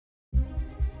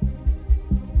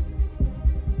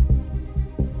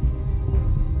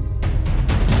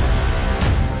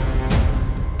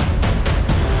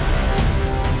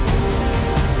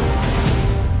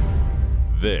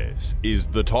is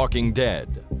The Talking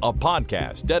Dead, a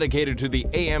podcast dedicated to the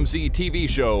AMC TV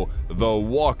show The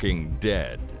Walking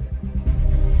Dead.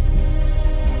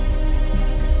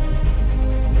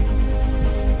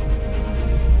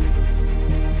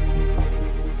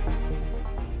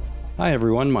 Hi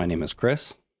everyone, my name is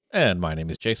Chris. And my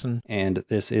name is Jason. And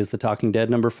this is The Talking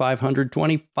Dead number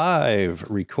 525,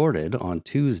 recorded on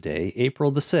Tuesday,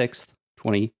 April the 6th,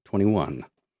 2021.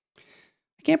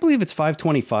 I can't believe it's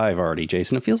 525 already,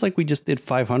 Jason. It feels like we just did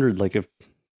 500 like a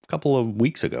couple of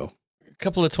weeks ago. A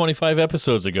couple of 25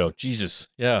 episodes ago. Jesus,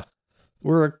 yeah.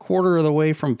 We're a quarter of the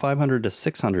way from 500 to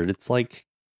 600. It's like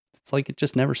it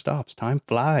just never stops. Time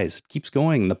flies. It keeps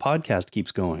going. The podcast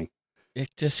keeps going. It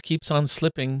just keeps on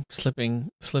slipping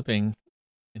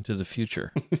into the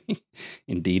future.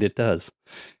 Indeed it does.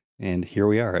 And here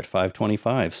we are at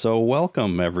 525. So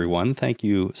welcome, everyone. Thank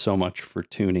you so much for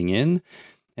tuning in.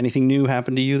 Anything new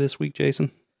happened to you this week, Jason?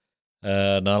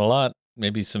 Not a lot.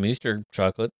 Maybe some Easter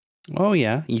chocolate. Oh,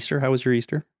 yeah. Easter. How was your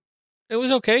Easter? It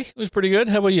was okay. It was pretty good.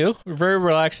 How about you? Very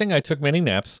relaxing. I took many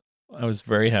naps. I was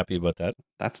very happy about that.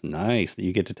 That's nice that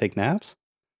you get to take naps.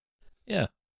 Yeah.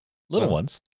 Little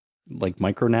ones. Like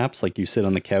micro naps, like you sit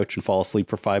on the couch and fall asleep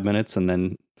for 5 minutes and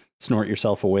then snort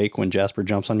yourself awake when Jasper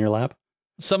jumps on your lap?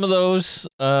 Some of those,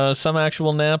 some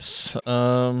actual naps.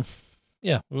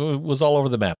 Yeah, it was all over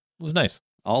the map. It was nice.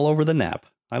 All over the nap.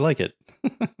 I like it.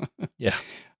 Yeah.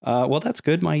 Well, that's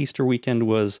good. My Easter weekend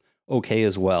was okay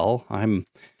as well. I'm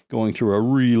going through a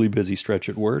really busy stretch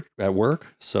at work.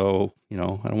 So, I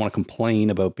don't want to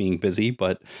complain about being busy,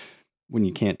 but when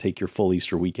you can't take your full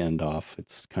Easter weekend off,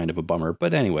 it's kind of a bummer.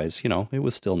 But anyways, it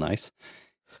was still nice.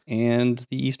 And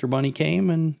the Easter Bunny came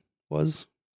and was,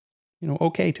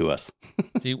 okay to us.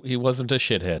 He wasn't a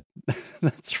shithead.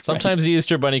 That's right. Sometimes the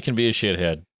Easter Bunny can be a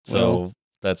shithead. So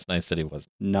that's nice that he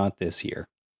wasn't. Not this year.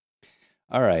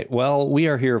 All right. Well, we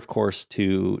are here, of course,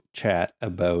 to chat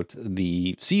about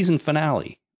the season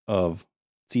finale of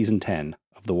season 10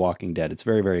 of The Walking Dead. It's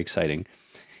very, very exciting.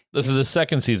 This is the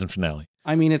second season finale.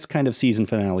 I mean, it's kind of season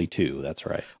finale 2. That's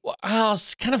right. Well,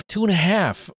 it's kind of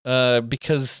 2.5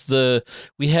 because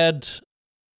we had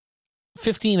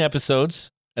 15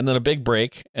 episodes and then a big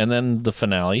break and then the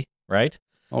finale, right?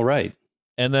 All right.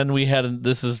 And then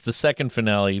this is the second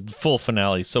finale, full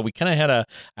finale. So we kind of had a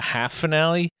half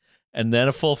finale and then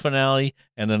a full finale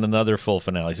and then another full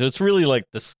finale. So it's really like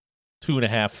this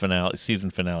 2.5 season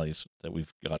finales that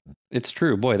we've gotten. It's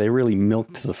true. Boy, they really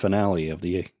milked the finale of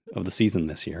the season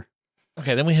this year.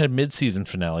 Okay, then we had a mid-season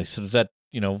finale. So does that,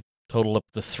 total up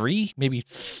to 3? Maybe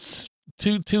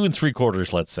 2 and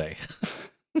 3/4, let's say.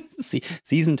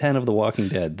 Season 10 of The Walking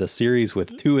Dead, the series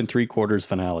with 2 3/4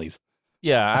 finales.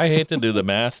 Yeah, I hate to do the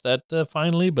math that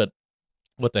finally, but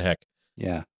what the heck?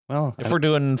 Yeah. Well, if we're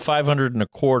doing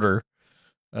 525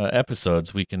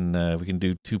 episodes, we can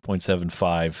do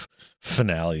 2.75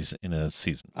 finales in a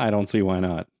season. I don't see why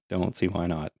not.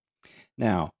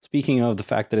 Now, speaking of the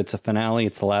fact that it's a finale,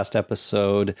 it's the last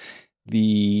episode,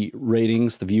 the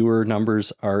ratings, the viewer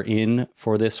numbers are in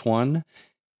for this one,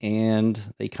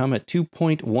 and they come at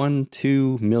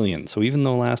 2.12 million. So even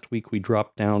though last week we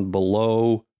dropped down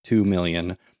below 2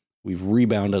 million, we've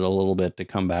rebounded a little bit to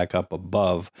come back up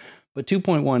above. But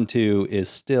 2.12 is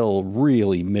still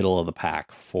really middle of the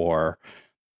pack for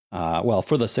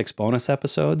the 6 bonus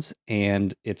episodes,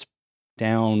 and it's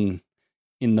down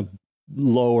in the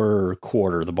lower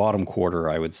quarter, the bottom quarter,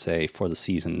 I would say, for the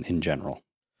season in general.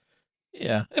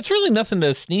 Yeah, it's really nothing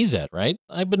to sneeze at, right?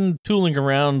 I've been tooling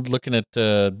around looking at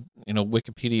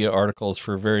Wikipedia articles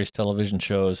for various television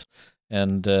shows,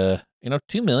 and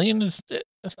 2 million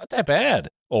that's not that bad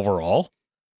overall.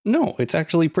 No, it's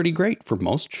actually pretty great for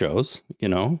most shows,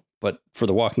 but for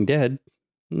The Walking Dead,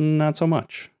 not so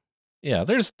much. Yeah,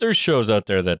 there's shows out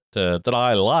there that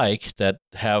I like that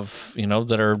have,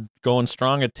 that are going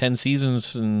strong at 10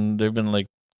 seasons, and they've been like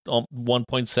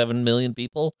 1.7 million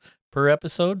people per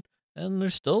episode, and they're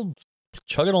still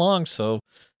chugging along. So,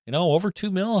 over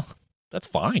 2 mil, that's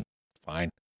fine.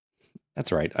 Fine.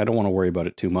 That's right. I don't want to worry about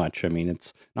it too much. I mean,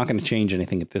 it's not going to change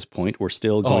anything at this point. We're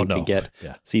still going to get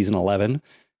season 11.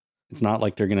 It's not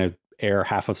like they're going to air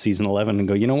half of season 11 and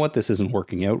go, you know what, this isn't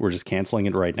working out. We're just canceling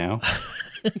it right now.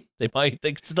 They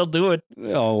can still do it.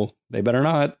 Oh, they better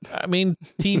not. I mean,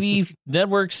 TV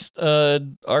networks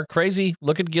are crazy.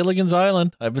 Look at Gilligan's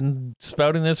Island. I've been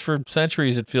spouting this for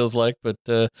centuries, it feels like, but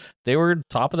they were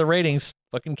top of the ratings.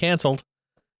 Fucking canceled.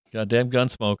 Goddamn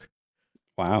Gunsmoke.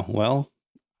 Wow. Well,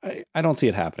 I don't see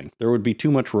it happening. There would be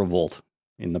too much revolt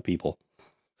in the people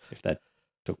if that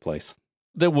took place.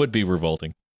 That would be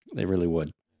revolting. They really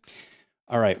would.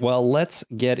 All right, well, let's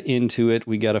get into it.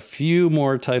 We got a few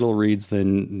more title reads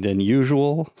than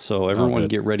usual, so everyone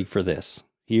get ready for this.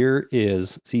 Here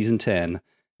is Season 10,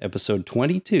 Episode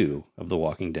 22 of The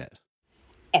Walking Dead.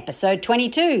 Episode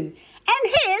 22. And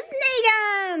here's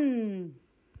Negan!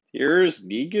 Here's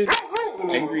Negan,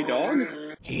 angry dog.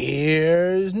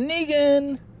 Here's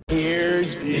Negan.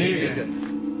 Here's Negan.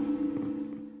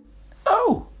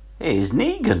 Oh, here's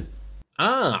Negan.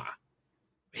 Ah,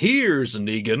 here's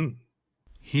Negan.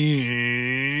 Here's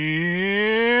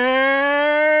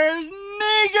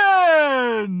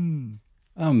Negan.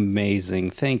 Amazing.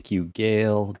 Thank you,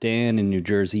 Gail, Dan in New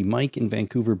Jersey, Mike in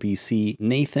Vancouver, BC,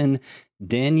 Nathan,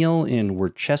 Daniel in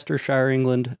Worcestershire,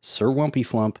 England, Sir Wumpy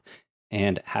Flump,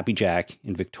 and Happy Jack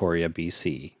in Victoria,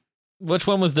 BC. Which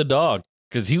one was the dog?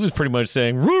 Because he was pretty much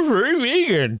saying,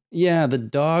 Negan. Yeah, the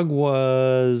dog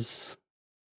was...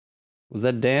 Was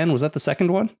that Dan? Was that the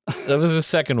second one? That was the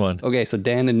second one. Okay, so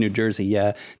Dan in New Jersey,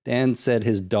 yeah. Dan said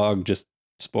his dog just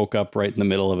spoke up right in the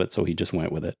middle of it, so he just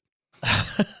went with it.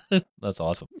 That's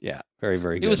awesome. Yeah, very,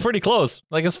 very good. It was pretty close.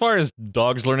 Like, as far as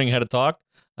dogs learning how to talk,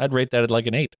 I'd rate that at like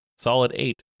an 8. Solid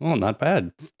 8. Oh, not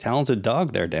bad. It's a talented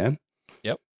dog there, Dan.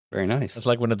 Yep. Very nice. It's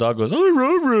like when a dog goes, oh,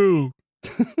 Roo.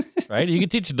 Right? You can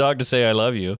teach a dog to say, I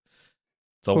love you.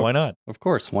 So why not? Of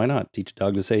course. Why not? Teach a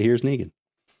dog to say, here's Negan.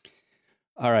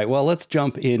 All right. Well, let's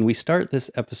jump in. We start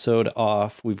this episode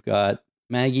off. We've got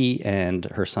Maggie and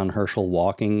her son Herschel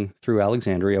walking through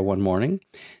Alexandria one morning.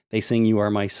 They sing You Are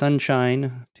My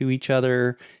Sunshine to each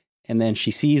other. And then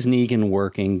she sees Negan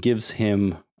working, gives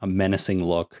him a menacing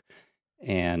look,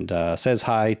 and says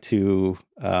hi to,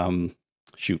 didn't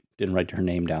write her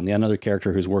name down, the another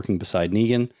character who's working beside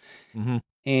Negan. Mm-hmm.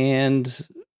 And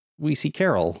we see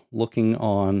Carol looking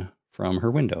on from her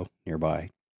window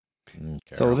nearby.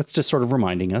 So that's just sort of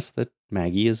reminding us that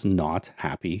Maggie is not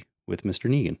happy with Mr.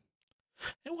 Negan.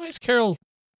 And why is Carol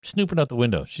snooping out the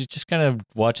window? She's just kind of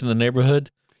watching the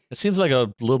neighborhood. It seems like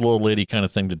a little old lady kind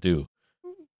of thing to do.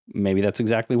 Maybe that's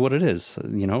exactly what it is.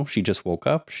 You know, she just woke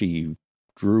up, she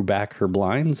drew back her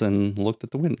blinds and looked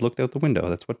out the window.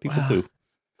 That's what people do.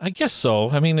 I guess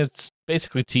so. I mean, it's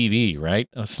basically TV, right?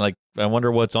 It's like, I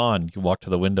wonder what's on. You walk to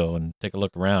the window and take a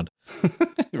look around.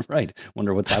 Right.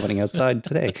 Wonder what's happening outside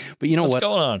today. But you know what's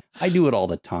going on? I do it all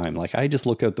the time. Like, I just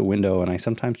look out the window and I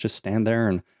sometimes just stand there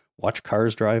and watch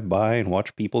cars drive by and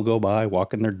watch people go by,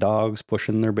 walking their dogs,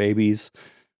 pushing their babies,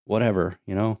 whatever,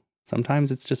 you know.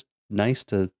 Sometimes it's just nice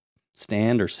to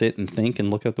stand or sit and think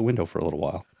and look out the window for a little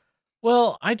while.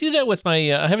 Well, I do that with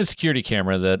my, I have a security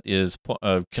camera that is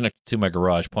connected to my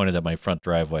garage, pointed at my front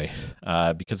driveway,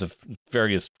 because of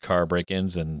various car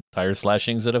break-ins and tire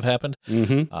slashings that have happened.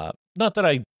 Mm-hmm. Not that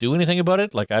I do anything about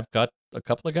it. Like, I've got a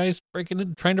couple of guys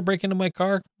trying to break into my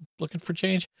car, looking for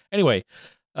change. Anyway,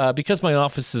 because my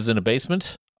office is in a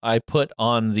basement, I put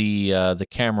on the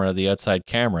camera, the outside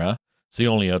camera. It's the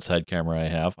only outside camera I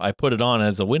have. I put it on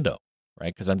as a window.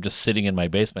 Right, because I'm just sitting in my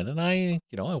basement and I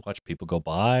watch people go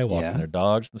by, walking their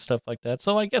dogs and stuff like that.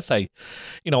 So I guess I'm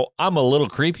a little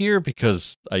creepier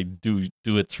because I do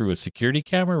it through a security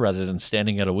camera rather than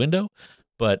standing at a window.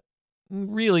 But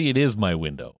really, it is my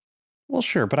window. Well,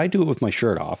 sure, but I do it with my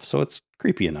shirt off, so it's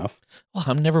creepy enough. Well,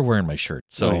 I'm never wearing my shirt,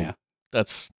 so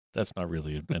that's not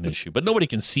really an issue. But nobody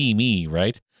can see me,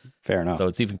 right? Fair enough. So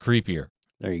it's even creepier.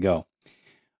 There you go.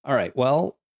 All right,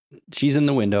 well, she's in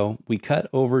the window. We cut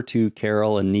over to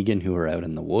Carol and Negan, who are out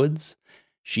in the woods.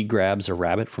 She grabs a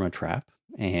rabbit from a trap,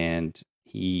 and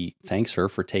he thanks her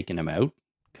for taking him out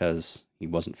because he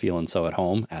wasn't feeling so at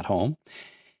home.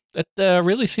 That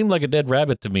really seemed like a dead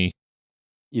rabbit to me.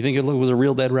 You think it was a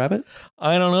real dead rabbit?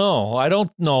 I don't know. I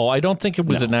don't know. I don't think it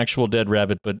was an actual dead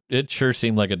rabbit, but it sure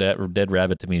seemed like a dead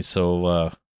rabbit to me.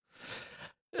 So,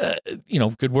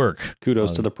 good work.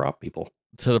 Kudos to the prop people.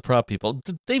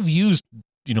 They've used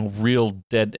real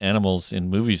dead animals in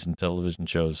movies and television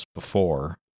shows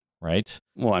before, right?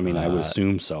 Well, I mean, I would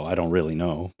assume so. I don't really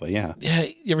know, but yeah. Yeah,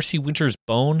 you ever see Winter's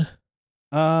Bone? Is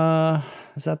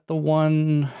that the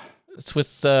one? It's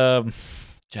with,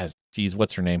 geez,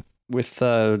 what's her name? With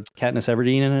Katniss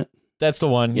Everdeen in it? That's the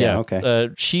one, yeah. Okay.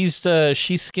 She's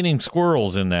skinning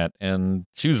squirrels in that, and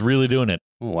she was really doing it.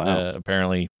 Oh, wow.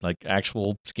 Apparently, like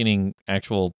skinning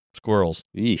actual squirrels.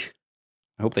 Eesh.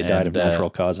 I hope they died of natural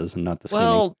causes and not the skinning.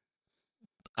 Well,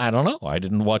 I don't know. I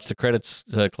didn't watch the credits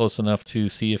close enough to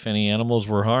see if any animals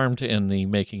were harmed in the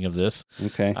making of this.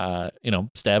 Okay.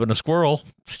 Stabbing a squirrel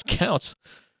counts.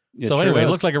 It so sure anyway, does.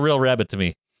 it looked like a real rabbit to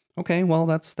me. Okay, well,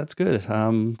 that's good.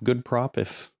 Good prop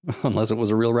unless it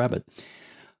was a real rabbit.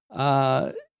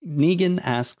 Negan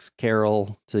asks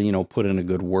Carol to, put in a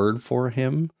good word for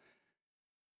him,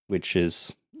 which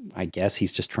is I guess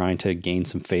he's just trying to gain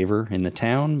some favor in the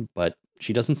town, but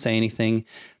she doesn't say anything.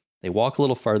 They walk a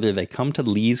little farther. They come to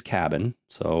Lee's cabin.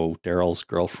 So Daryl's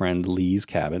girlfriend Lee's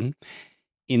cabin.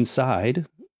 Inside,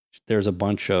 there's a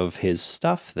bunch of his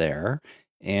stuff there.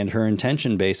 And her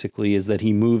intention basically is that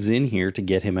he moves in here to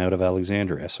get him out of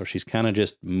Alexandria. So she's kind of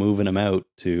just moving him out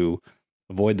to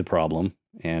avoid the problem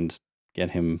and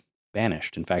get him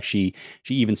banished. In fact, she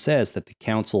even says that the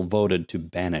council voted to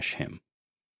banish him.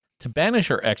 To banish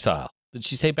or exile? Did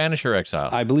she say banish or exile?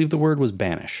 I believe the word was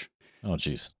banish. Oh,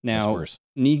 geez. Now, That's worse.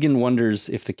 Negan wonders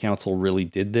if the council really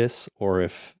did this or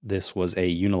if this was a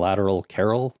unilateral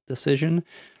Carol decision.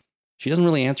 She doesn't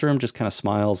really answer him, just kind of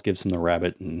smiles, gives him the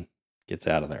rabbit, and gets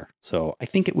out of there. So I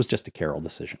think it was just a Carol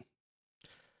decision.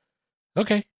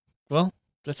 Okay. Well,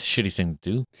 that's a shitty thing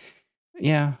to do.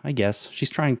 Yeah, I guess. She's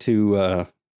trying to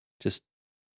just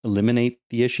eliminate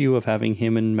the issue of having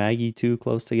him and Maggie too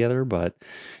close together, but,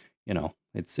 you know,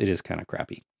 it is kind of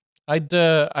crappy.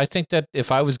 I think that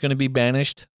if I was going to be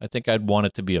banished, I think I'd want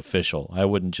it to be official. I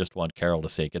wouldn't just want Carol to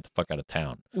say, get the fuck out of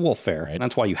town. Well, fair. Right?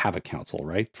 That's why you have a council,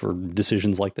 right? For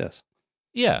decisions like this.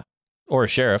 Yeah. Or a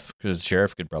sheriff, because the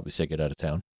sheriff could probably say get out of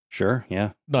town. Sure,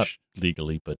 yeah. Not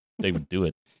legally, but they would do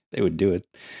it. They would do it.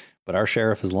 But our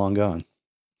sheriff is long gone.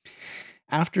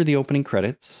 After the opening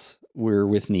credits, we're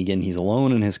with Negan. He's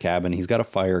alone in his cabin. He's got a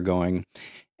fire going.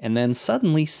 And then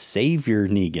suddenly Savior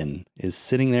Negan is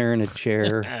sitting there in a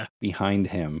chair behind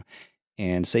him.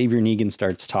 And Savior Negan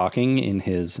starts talking in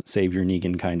his Savior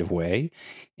Negan kind of way.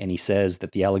 And he says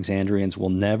that the Alexandrians will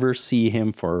never see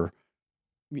him for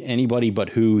anybody but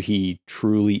who he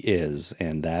truly is.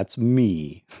 And that's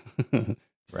me.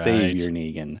 Savior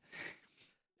Negan.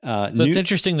 So it's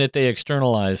interesting that they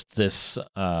externalized this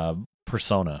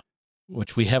persona,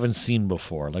 which we haven't seen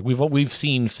before. Like we've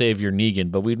seen Savior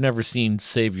Negan, but we've never seen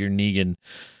Savior Negan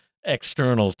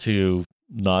external to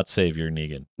not Savior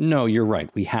Negan. No, you're right.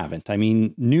 We haven't. I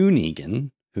mean, new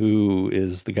Negan, who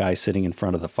is the guy sitting in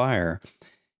front of the fire,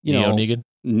 Neo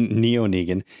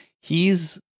Negan,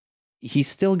 he's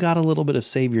still got a little bit of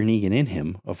Savior Negan in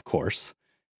him, of course.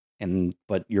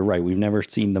 But you're right. We've never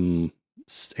seen them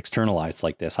externalized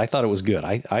like this. I thought it was good.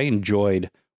 I enjoyed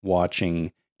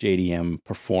watching JDM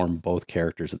perform both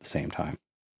characters at the same time.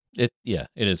 It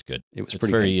is good. It's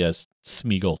pretty very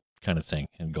Smeagol kind of thing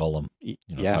and Gollum,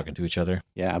 talking to each other.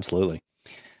 Yeah, absolutely.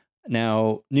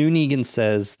 Now, new Negan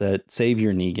says that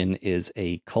Savior Negan is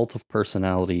a cult of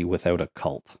personality without a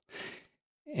cult.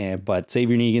 But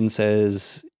Savior Negan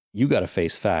says, you got to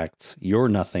face facts. You're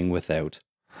nothing without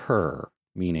her,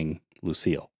 meaning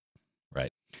Lucille.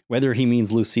 Right. Whether he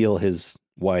means Lucille, his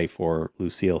wife, or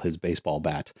Lucille, his baseball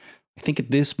bat, I think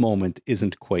at this moment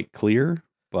isn't quite clear,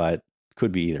 but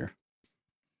could be either.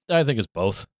 I think it's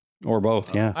both. Or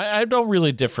both, yeah. I don't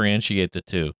really differentiate the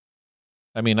two.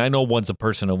 I mean, I know one's a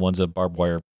person and one's a barbed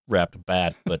wire wrapped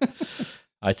bat, but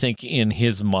I think in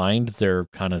his mind, they're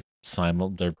kind of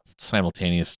they're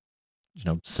simultaneous,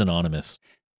 synonymous.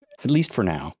 At least for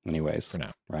now, anyways. For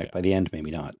now. Right. Yeah. By the end, maybe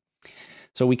not.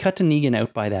 So we cut to Negan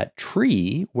out by that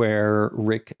tree where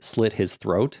Rick slit his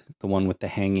throat, the one with the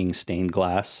hanging stained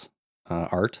glass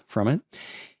art from it.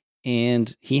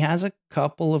 And he has a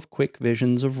couple of quick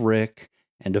visions of Rick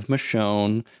and of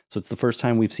Michonne. So it's the first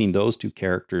time we've seen those two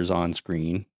characters on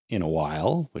screen in a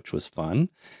while, which was fun.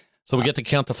 So we get to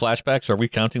count the flashbacks. Are we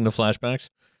counting the flashbacks?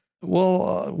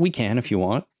 Well, we can if you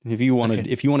want. If you want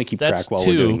to keep That's track while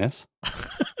two. we're doing this.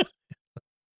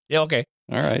 Yeah, okay.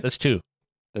 All right. That's two.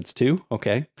 That's two?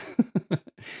 Okay.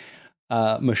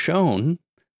 Michonne,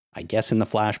 I guess in the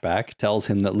flashback, tells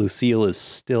him that Lucille is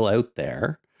still out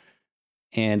there.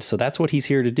 And so that's what he's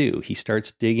here to do. He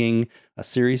starts digging a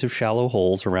series of shallow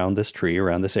holes around this tree,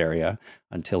 around this area,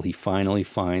 until he finally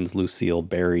finds Lucille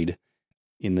buried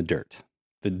in the dirt.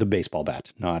 The baseball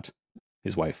bat, not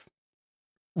his wife.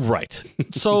 Right.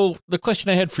 So the question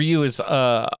I had for you is,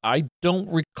 I don't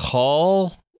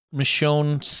recall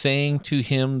Michonne saying to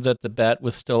him that the bat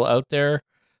was still out there.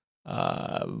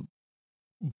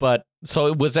 But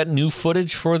so was that new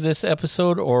footage for this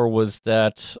episode, or was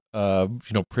that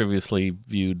previously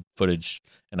viewed footage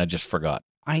and I just forgot?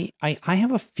 I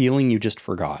have a feeling you just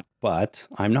forgot, but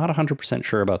I'm not 100%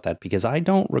 sure about that because I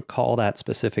don't recall that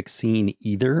specific scene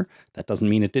either. That doesn't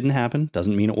mean it didn't happen.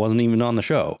 Doesn't mean it wasn't even on the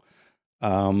show.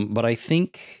 But I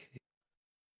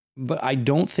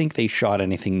don't think they shot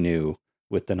anything new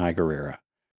with Denai Guerrera.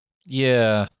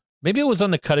 Yeah. Maybe it was on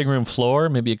the cutting room floor.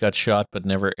 Maybe it got shot but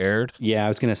never aired. Yeah, I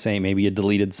was going to say maybe a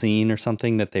deleted scene or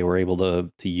something that they were able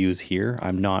to use here.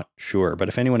 I'm not sure. But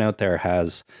if anyone out there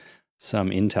has some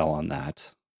intel on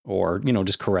that, or,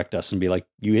 just correct us and be like,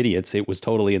 you idiots, it was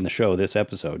totally in the show, this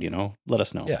episode, let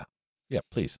us know. Yeah. Yeah,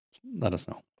 please. Let us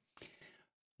know.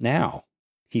 Now,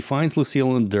 he finds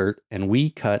Lucille in the dirt, and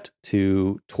we cut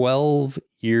to 12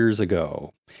 years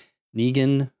ago.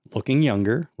 Negan, looking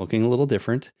younger, looking a little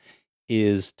different,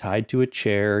 is tied to a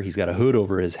chair. He's got a hood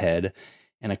over his head,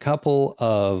 and a couple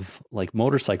of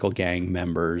motorcycle gang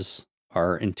members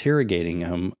are interrogating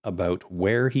him about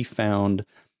where he found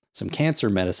some cancer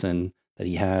medicine that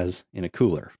he has in a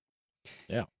cooler.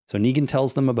 Yeah. So Negan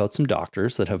tells them about some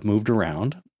doctors that have moved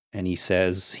around, and he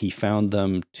says he found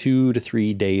them 2 to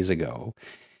 3 days ago.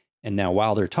 And now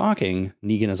while they're talking,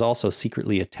 Negan is also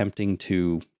secretly attempting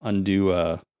to undo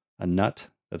a nut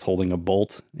that's holding a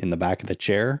bolt in the back of the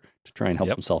chair to try and help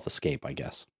himself escape, I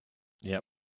guess. Yep.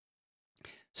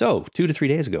 So 2 to 3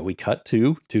 days ago, we cut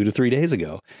to 2 to 3 days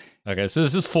ago. Okay, so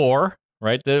this is 4,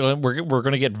 right? We're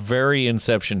going to get very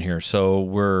Inception here. So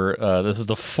this is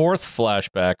the 4th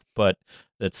flashback, but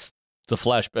it's the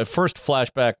first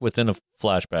flashback within a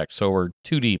flashback. So we're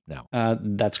 2 deep now.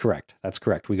 That's correct.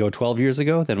 We go 12 years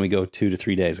ago, then we go 2 to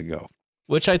 3 days ago.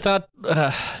 Which I thought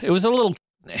it was a little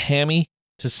hammy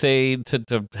to say,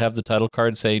 to have the title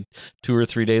card say 2 or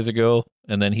 3 days ago,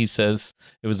 and then he says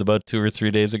it was about 2 or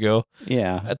 3 days ago.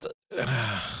 Yeah.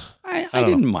 I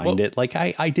didn't mind it.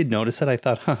 I did notice it. I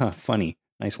thought, haha, funny.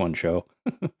 Nice one, show.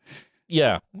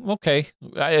 Yeah. Okay.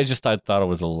 I thought it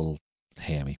was a little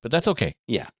hammy, but that's okay.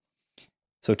 Yeah.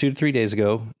 So 2 to 3 days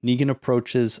ago, Negan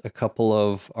approaches a couple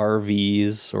of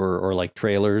RVs or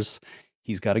trailers.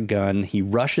 He's got a gun. He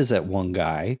rushes at one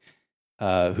guy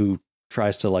who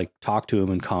tries to talk to him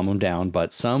and calm him down,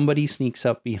 but somebody sneaks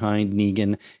up behind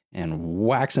Negan and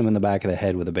whacks him in the back of the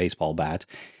head with a baseball bat.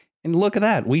 And look at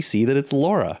that. We see that it's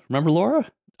Laura. Remember Laura?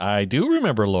 I do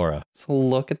remember Laura. So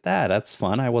look at that. That's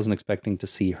fun. I wasn't expecting to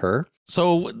see her.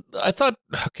 So I thought,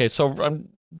 okay, so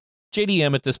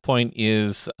JDM at this point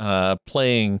is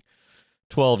playing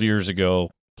 12 years ago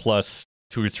plus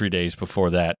 2 or 3 days before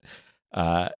that.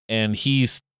 And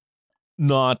he's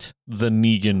not the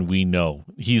Negan we know.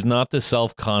 He's not the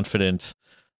self-confident,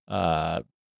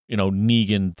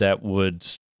 Negan that would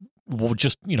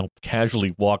just,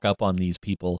 casually walk up on these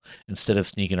people instead of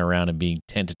sneaking around and being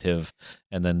tentative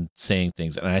and then saying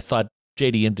things. And I thought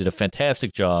JDM did a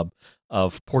fantastic job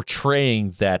of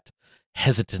portraying that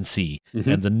hesitancy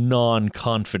and the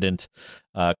non-confident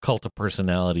cult of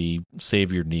personality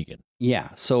Savior Negan. Yeah,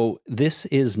 so this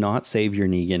is not Savior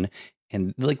Negan.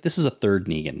 And this is a third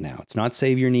Negan now. It's not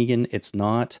Savior Negan. It's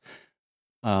not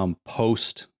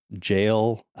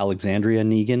post-jail Alexandria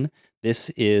Negan. This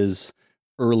is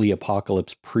early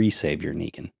apocalypse pre-Savior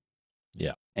Negan.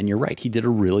 Yeah. And you're right. He did a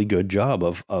really good job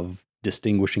of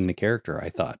distinguishing the character, I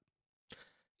thought.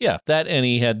 Yeah, that, and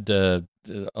he had a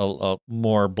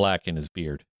more black in his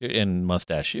beard and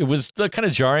mustache. It was kind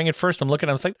of jarring at first. I'm looking,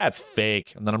 I was like, that's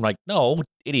fake. And then I'm like, no,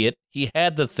 idiot. He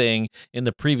had the thing in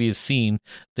the previous scene.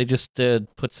 They just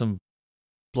put some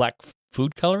black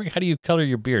food coloring. How do you color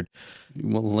your beard?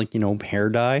 Well, hair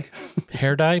dye.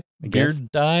 Hair dye?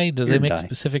 Beard dye? Do they make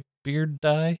specific beard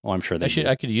dye? Oh, I'm sure they do.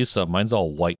 I could use some. Mine's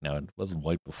all white now. It wasn't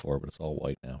white before, but it's all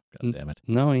white now. God damn it.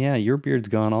 No, yeah, your beard's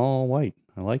gone all white.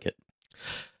 I like it.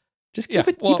 Just keep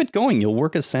it going. You'll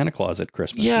work as Santa Claus at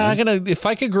Christmas. Yeah, man. If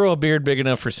I could grow a beard big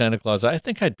enough for Santa Claus, I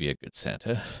think I'd be a good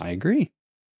Santa. I agree.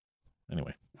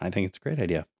 Anyway, I think it's a great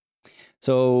idea.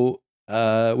 So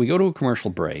we go to a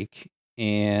commercial break,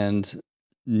 and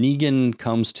Negan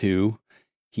comes to.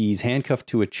 He's handcuffed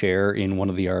to a chair in one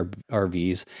of the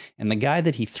RVs, and the guy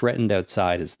that he threatened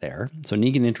outside is there. So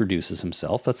Negan introduces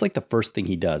himself. That's the first thing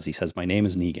he does. He says, "My name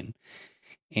is Negan."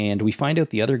 And we find out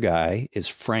the other guy is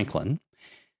Franklin.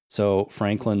 So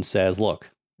Franklin says,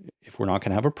 look, if we're not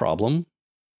going to have a problem,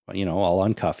 I'll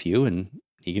uncuff you. And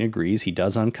Negan agrees. He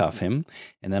does uncuff him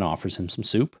and then offers him some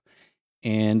soup.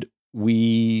 And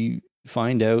we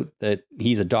find out that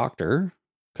he's a doctor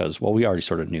because, we already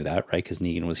sort of knew that, right? Because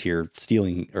Negan was here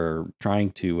stealing or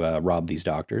trying to rob these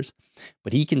doctors.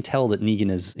 But he can tell that Negan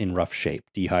is in rough shape,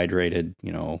 dehydrated,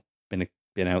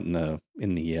 been out in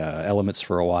the elements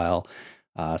for a while.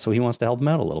 So he wants to help him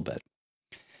out a little bit.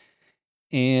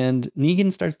 And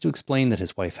Negan starts to explain that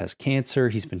his wife has cancer.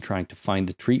 He's been trying to find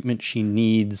the treatment she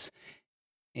needs.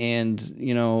 And,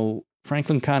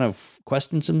 Franklin kind of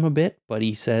questions him a bit, but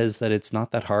he says that it's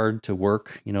not that hard to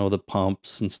work, the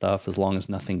pumps and stuff, as long as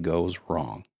nothing goes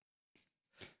wrong.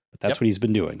 But that's what he's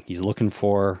been doing. He's looking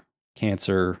for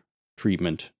cancer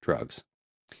treatment drugs.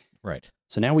 Right.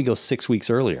 So now we go 6 weeks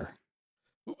earlier.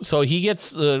 So he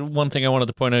gets, one thing I wanted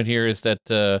to point out here is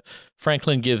that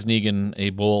Franklin gives Negan a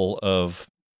bowl of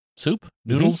soup,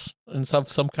 noodles, and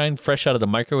some kind fresh out of the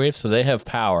microwave, so they have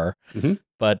power. Mm-hmm.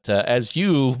 But as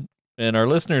you and our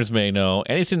listeners may know,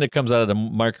 anything that comes out of the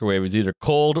microwave is either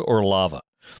cold or lava.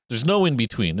 There's no in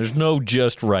between. There's no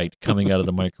just right coming out of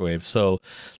the microwave. So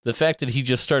the fact that he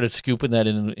just started scooping that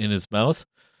in his mouth,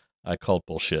 I called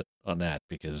bullshit on that,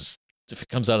 because if it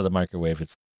comes out of the microwave,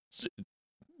 it's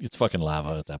fucking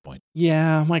lava at that point.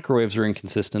 Yeah, microwaves are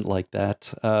inconsistent like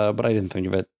that, but I didn't think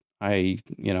of it.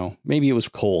 Maybe it was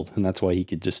cold, and that's why he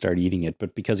could just start eating it,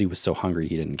 but because he was so hungry,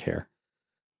 he didn't care.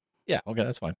 Yeah, okay,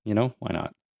 that's fine. Why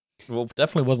not? Well,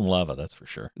 definitely wasn't lava, that's for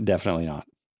sure. Definitely not.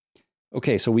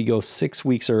 Okay, so we go 6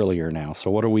 weeks earlier now. So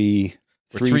what are we?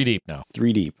 We're 3 deep now.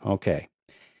 3 deep, okay.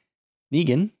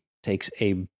 Negan takes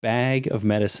a bag of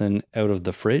medicine out of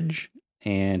the fridge,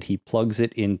 and he plugs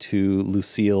it into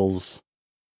Lucille's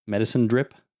medicine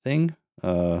drip thing.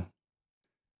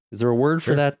 Is there a word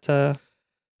for that?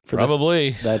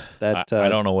 Probably. I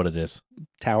don't know what it is.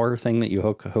 Tower thing that you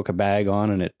hook a bag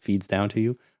on and it feeds down to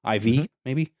you. IV,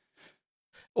 maybe?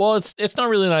 Well, it's not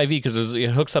really an IV because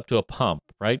it hooks up to a pump,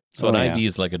 right? So an IV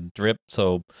is like a drip.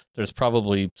 So there's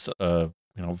probably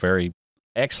very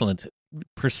excellent,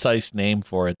 precise name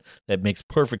for it that makes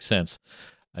perfect sense.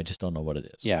 I just don't know what it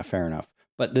is. Yeah, fair enough.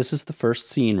 But this is the first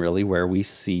scene really where we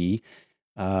see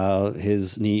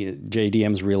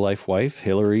JDM's real life wife,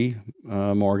 Hillary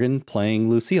Morgan, playing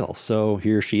Lucille. So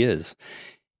here she is.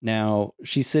 Now,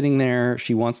 she's sitting there.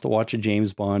 She wants to watch a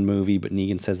James Bond movie, but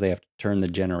Negan says they have to turn the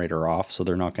generator off, so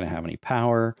they're not going to have any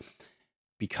power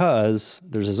because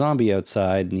there's a zombie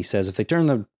outside. And he says if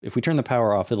we turn the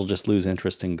power off, it'll just lose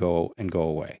interest and go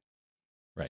away.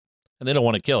 Right. And they don't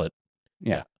want to kill it.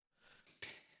 Yeah.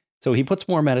 So he puts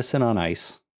more medicine on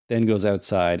ice, then goes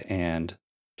outside and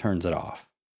turns it off.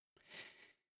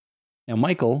 Now,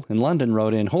 Michael in London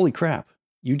wrote in, "Holy crap.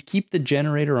 You'd keep the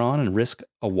generator on and risk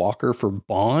a walker for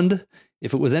Bond?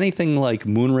 If it was anything like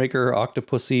Moonraker,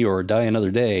 Octopussy, or Die Another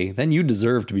Day, then you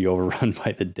deserve to be overrun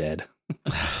by the dead."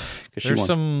 There's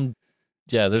some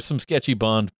sketchy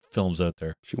Bond films out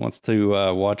there. She wants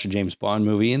to watch a James Bond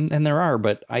movie, and there are,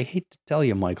 but I hate to tell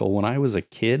you, Michael, when I was a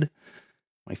kid,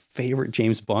 my favorite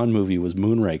James Bond movie was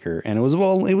Moonraker, and it was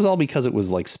all because it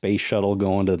was like space shuttle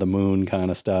going to the moon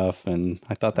kind of stuff, and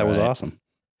I thought that was awesome.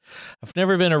 I've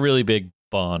never been a really big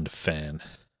Bond fan.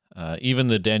 Even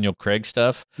the Daniel Craig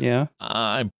stuff. Yeah.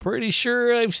 I'm pretty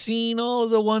sure I've seen all of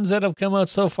the ones that have come out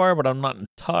so far, but I'm not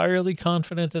entirely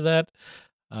confident of that.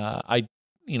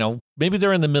 Maybe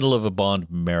they're in the middle of a Bond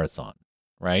marathon,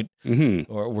 right? Mm-hmm.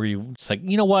 Or where it's like,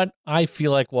 you know what? I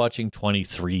feel like watching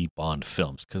 23 Bond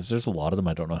films because there's a lot of them.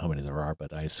 I don't know how many there are,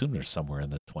 but I assume there's somewhere in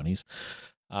the 20s.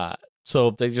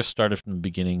 So they just started from the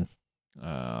beginning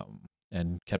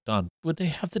and kept on. Would they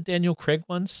have the Daniel Craig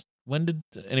ones?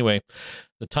 Anyway,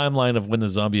 the timeline of when the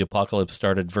zombie apocalypse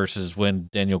started versus when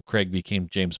Daniel Craig became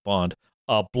James Bond,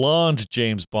 a blonde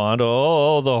James Bond.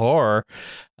 Oh, the horror.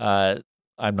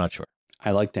 I'm not sure.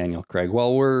 I like Daniel Craig.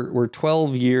 Well, we're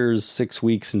 12 years, 6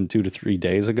 weeks, and 2 to 3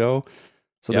 days ago.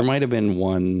 So There might have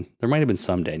been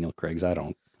some Daniel Craigs. I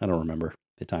don't remember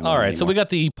the time. All right. So we got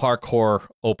the parkour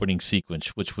opening sequence,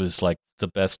 which was like the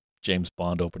best James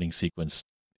Bond opening sequence,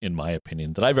 in my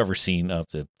opinion, that I've ever seen of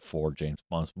the 4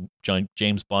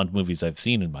 James Bond movies I've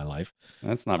seen in my life.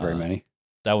 That's not very many.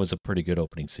 That was a pretty good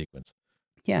opening sequence.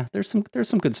 Yeah, there's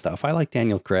some good stuff. I like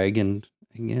Daniel Craig, and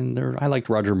I liked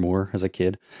Roger Moore as a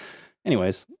kid.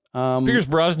 Anyways, Pierce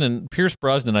Brosnan,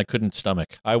 I couldn't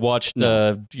stomach. I watched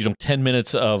 10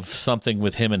 minutes of something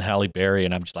with him and Halle Berry,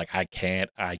 and I'm just like, I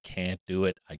can't do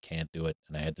it,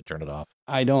 and I had to turn it off.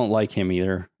 I don't like him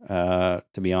either, to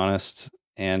be honest.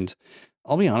 And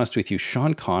I'll be honest with you,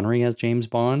 Sean Connery as James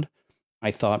Bond,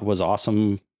 I thought was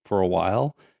awesome for a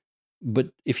while. But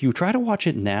if you try to watch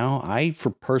it now,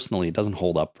 personally, it doesn't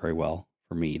hold up very well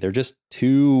for me. They're just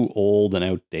too old and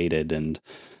outdated. And,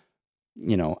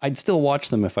 I'd still watch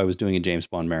them if I was doing a James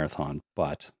Bond marathon,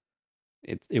 but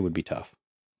it would be tough.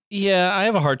 Yeah, I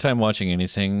have a hard time watching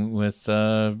anything with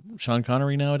Sean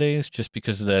Connery nowadays just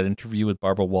because of that interview with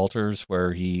Barbara Walters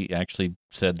where he actually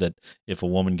said that if a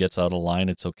woman gets out of line,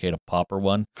 it's okay to pop her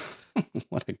one.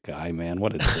 What a guy, man.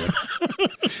 What a dick.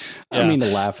 I don't mean to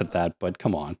laugh at that, but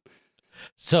come on.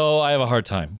 So I have a hard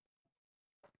time.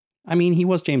 I mean, he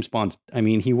was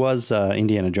he was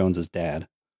Indiana Jones's dad.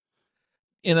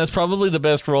 And that's probably the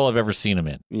best role I've ever seen him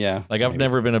in. Yeah. Like, I've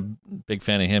never been a big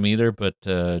fan of him either, but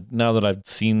now that I've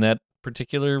seen that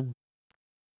particular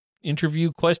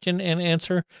interview question and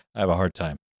answer, I have a hard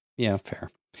time. Yeah,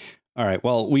 fair. All right.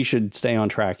 Well, we should stay on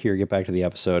track here, get back to the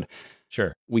episode.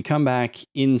 Sure. We come back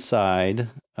inside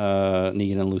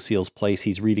Negan and Lucille's place.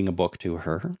 He's reading a book to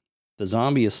her. The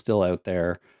zombie is still out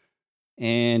there,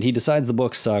 and he decides the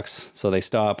book sucks, so they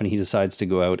stop, and he decides to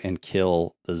go out and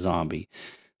kill the zombie.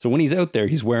 So when he's out there,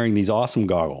 he's wearing these awesome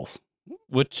goggles.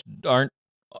 Which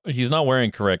he's not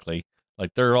wearing correctly.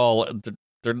 Like they're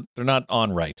not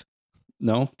on right.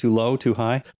 No, too low, too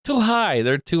high. Too high.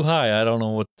 They're too high. I don't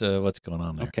know what's going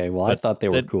on there. Okay, well, I thought they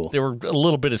were cool. They were a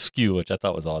little bit askew, which I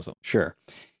thought was awesome. Sure.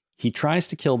 He tries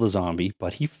to kill the zombie,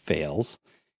 but he fails.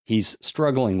 He's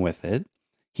struggling with it.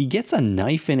 He gets a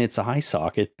knife in its eye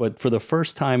socket, but for the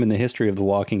first time in the history of The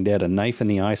Walking Dead, a knife in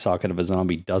the eye socket of a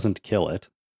zombie doesn't kill it.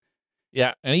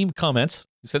 Yeah, and he comments.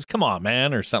 He says, "Come on,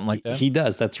 man," or something like that. He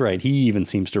does. That's right. He even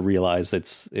seems to realize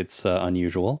it's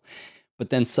unusual. But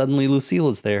then suddenly Lucille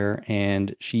is there,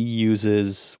 and she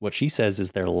uses what she says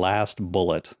is their last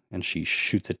bullet, and she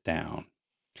shoots it down.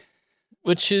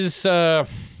 Which is,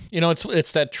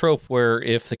 it's that trope where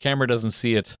if the camera doesn't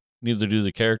see it, neither do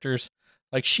the characters.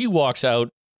 Like she walks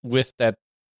out with that,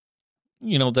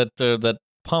 that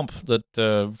pump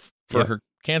that for her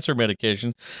cancer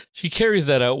medication. She carries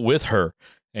that out with her,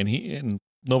 and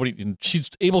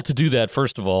she's able to do that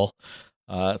first of all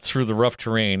through the rough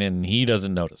terrain, and he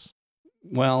doesn't notice.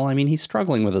 Well, I mean, he's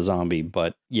struggling with a zombie,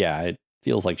 but yeah, it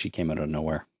feels like she came out of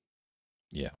nowhere.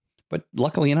 Yeah. But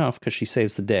luckily enough, because she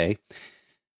saves the day,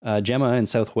 Gemma in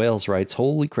South Wales writes,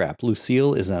 "Holy crap,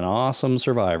 Lucille is an awesome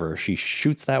survivor. She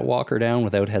shoots that walker down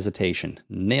without hesitation.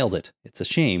 Nailed it. It's a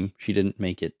shame she didn't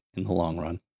make it in the long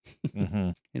run."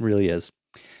 Mm-hmm. It really is.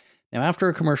 Now, after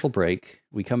a commercial break,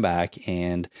 we come back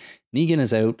and Negan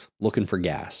is out looking for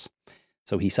gas.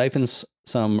 So he siphons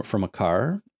some from a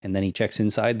car, and then he checks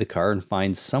inside the car and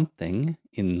finds something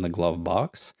in the glove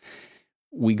box.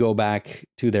 We go back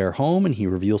to their home, and he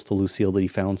reveals to Lucille that he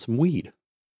found some weed.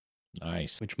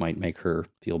 Nice. Which might make her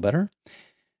feel better.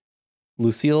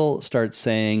 Lucille starts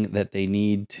saying that they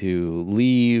need to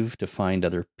leave to find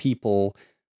other people,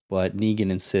 but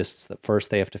Negan insists that first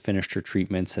they have to finish her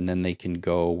treatments, and then they can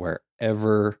go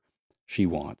wherever she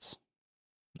wants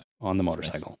on the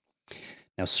motorcycle.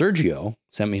 Now, Sergio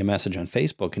sent me a message on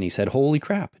Facebook, and he said, "Holy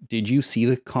crap, did you see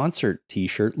the concert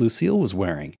t-shirt Lucille was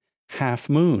wearing? Half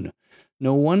Moon.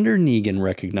 No wonder Negan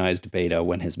recognized Beta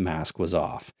when his mask was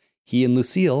off. He and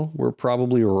Lucille were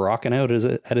probably rocking out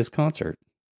at his concert."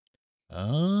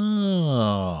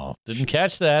 Oh, didn't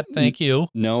catch that. Thank you.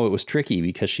 No, it was tricky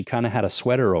because she kind of had a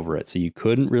sweater over it, so you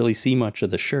couldn't really see much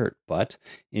of the shirt. But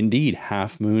indeed,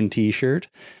 Half Moon t-shirt.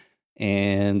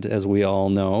 And as we all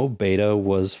know, Beta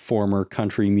was former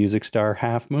country music star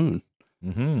Half Moon.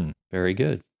 Mm-hmm. Very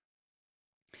good.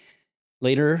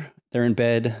 Later, they're in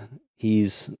bed.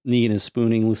 Negan is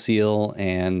spooning Lucille,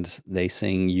 and they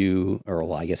sing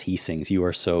he sings "You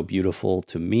Are So Beautiful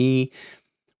to Me."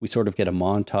 We sort of get a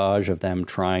montage of them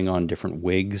trying on different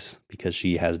wigs because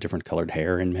she has different colored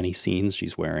hair in many scenes.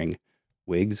 She's wearing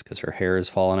wigs because her hair is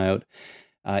fallen out,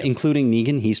 including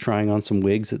Negan. He's trying on some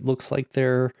wigs. It looks like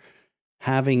they're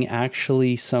having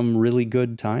actually some really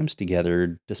good times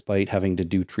together, despite having to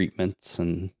do treatments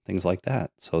and things like that.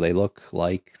 So they look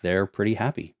like they're pretty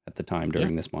happy at the time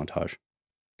during this montage.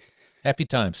 Happy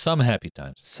times. Some happy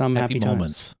times. Some happy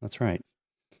moments. Times. That's right.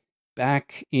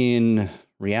 Back in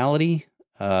reality,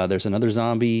 there's another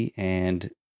zombie,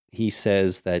 and he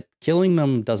says that killing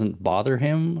them doesn't bother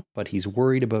him, but he's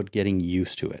worried about getting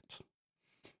used to it.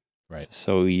 Right.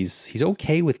 So he's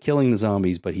okay with killing the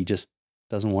zombies, but he just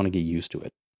doesn't want to get used to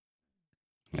it,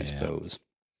 I suppose.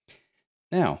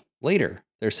 Now, later,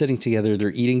 they're sitting together,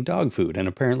 they're eating dog food and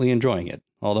apparently enjoying it,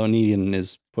 although Negan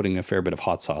is putting a fair bit of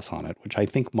hot sauce on it, which I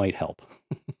think might help.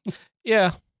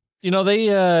 Yeah.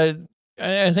 They,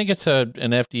 I think it's an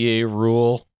FDA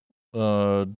rule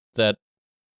that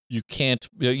you can't,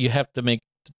 you have to make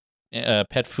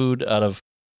pet food out of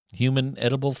human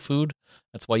edible food.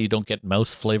 That's why you don't get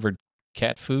mouse flavored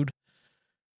cat food.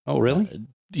 Oh, really?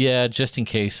 Yeah, just in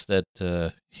case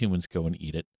that humans go and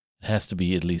eat it. It has to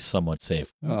be at least somewhat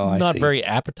safe. Oh, I not see. very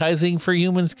appetizing for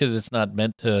humans because it's not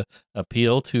meant to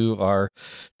appeal to our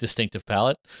distinctive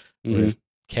palate. Mm-hmm.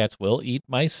 Cats will eat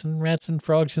mice and rats and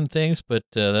frogs and things, but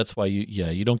that's why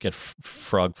you don't get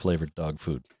frog flavored dog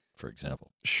food, for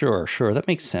example. Sure. That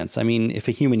makes sense. I mean, if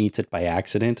a human eats it by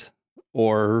accident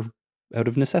or out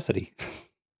of necessity.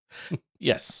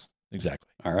 Yes, exactly.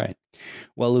 All right.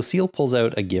 Well, Lucille pulls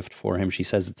out a gift for him. She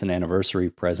says it's an anniversary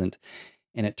present.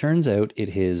 And it turns out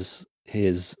it is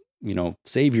his,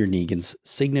 Savior Negan's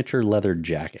signature leather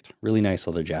jacket. Really nice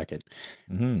leather jacket.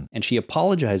 Mm-hmm. And she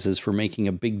apologizes for making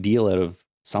a big deal out of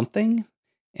something.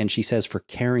 And she says for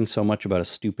caring so much about a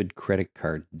stupid credit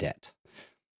card debt.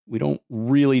 We don't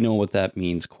really know what that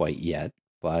means quite yet.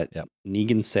 But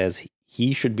Negan says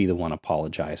he should be the one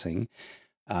apologizing.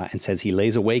 And says he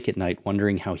lays awake at night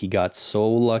wondering how he got so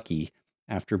lucky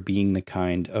after being the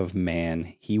kind of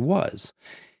man he was.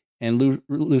 And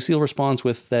Lucille responds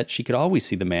with that she could always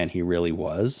see the man he really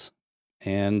was.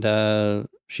 And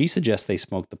she suggests they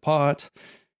smoke the pot.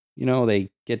 You know, they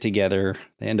get together,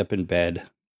 they end up in bed,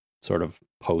 sort of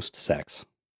post-sex.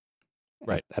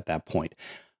 Right. At that point.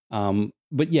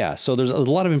 But yeah, so there's a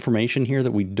lot of information here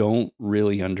that we don't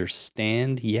really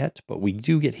understand yet, but we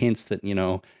do get hints that, you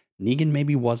know, Negan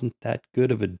maybe wasn't that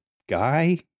good of a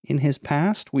guy in his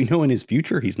past. We know in his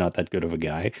future he's not that good of a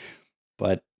guy,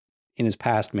 but in his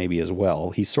past maybe as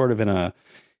well. He's sort of in a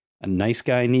nice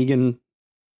guy Negan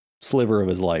sliver of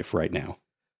his life right now.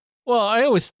 Well, I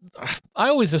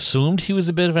always assumed he was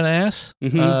a bit of an ass,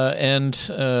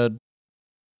 and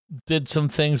did some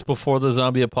things before the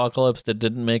zombie apocalypse that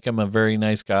didn't make him a very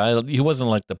nice guy. He wasn't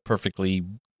like the perfectly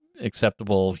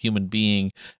acceptable human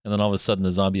being, and then all of a sudden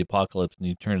the zombie apocalypse and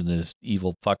he turned into this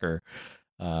evil fucker.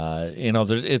 You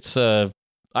know,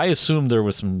 I assumed there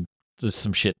was some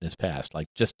shit in his past, like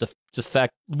just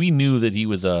fact we knew that he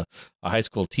was a high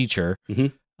school teacher,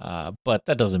 but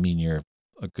that doesn't mean you're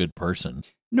a good person.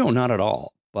 No, not at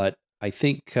all. But I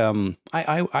think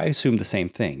I assume the same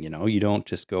thing. You know, you don't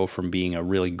just go from being a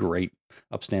really great,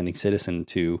 upstanding citizen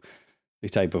to the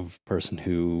type of person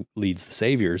who leads the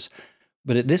saviors.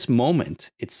 But at this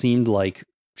moment, it seemed like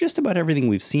just about everything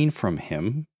we've seen from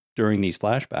him during these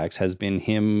flashbacks has been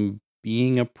him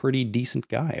being a pretty decent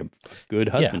guy, a good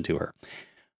husband to her.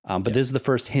 But this is the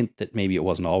first hint that maybe it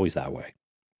wasn't always that way.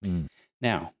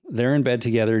 Now, they're in bed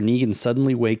together. Negan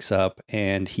suddenly wakes up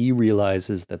and he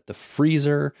realizes that the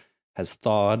freezer has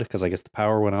thawed because I guess the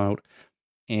power went out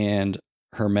and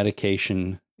her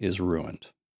medication is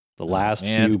ruined. The last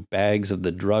few bags of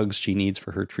the drugs she needs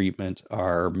for her treatment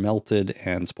are melted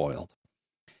and spoiled.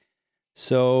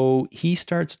 So he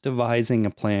starts devising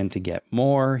a plan to get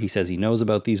more. He says he knows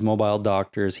about these mobile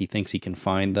doctors. He thinks he can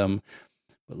find them.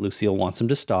 But Lucille wants him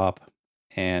to stop.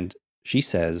 And she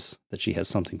says that she has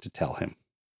something to tell him.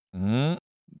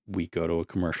 We go to a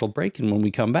commercial break. And when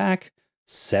we come back,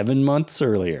 7 months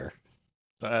earlier.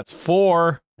 That's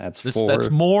 4. That's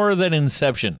more than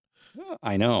Inception.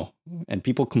 I know. And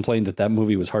people complained that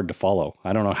movie was hard to follow.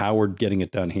 I don't know how we're getting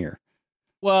it done here.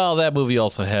 Well, that movie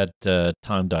also had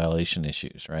time dilation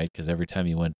issues, right? Because every time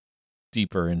you went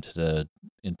deeper into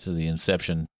the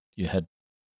Inception, you had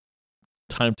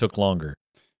time took longer.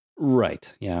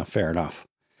 Right. Yeah, fair enough.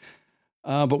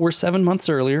 But we're 7 months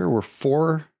earlier. We're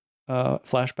 4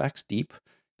 flashbacks deep.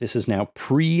 This is now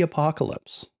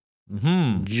pre-apocalypse.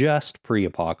 Just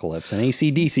pre-apocalypse. And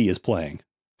AC/DC is playing.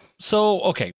 So,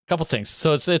 okay, a couple things.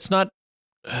 So it's not,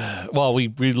 well, we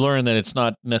learned that it's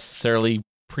not necessarily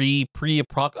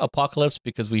pre-apocalypse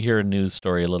because we hear a news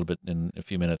story a little bit in a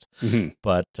few minutes.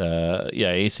 But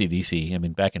yeah, AC/DC, I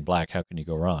mean, Back in Black, how can you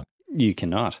go wrong? You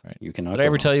cannot. Right. You cannot. Did I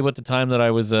ever tell you about the time that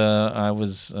I was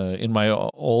in my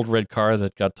old red car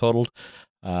that got totaled,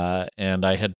 and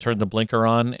I had turned the blinker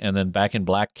on, and then Back in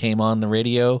Black came on the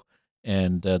radio,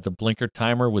 and the blinker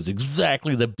timer was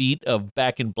exactly the beat of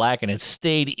Back in Black, and it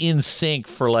stayed in sync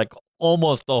for like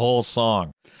almost the whole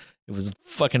song. It was a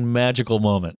fucking magical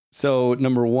moment. So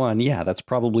number one, yeah, that's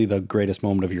probably the greatest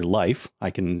moment of your life. I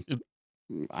can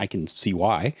see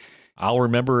why. I'll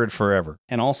remember it forever.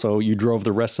 And also, you drove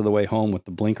the rest of the way home with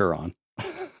the blinker on.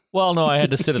 Well, no, I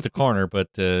had to sit at the corner, but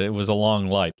it was a long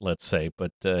light, let's say.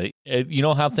 But you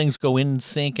know how things go in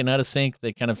sync and out of sync?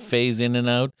 They kind of phase in and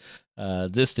out.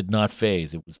 This did not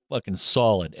phase. It was fucking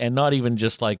solid, and not even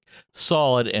just like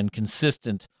solid and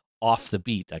consistent off the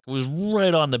beat. Like it was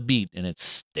right on the beat, and it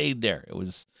stayed there. It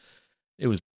was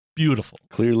beautiful.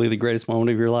 Clearly, the greatest moment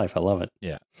of your life. I love it.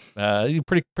 Yeah,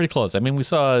 pretty close. I mean, we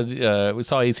saw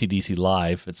AC/DC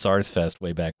live at SARS Fest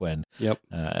way back when. Yep,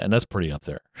 and that's pretty up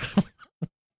there.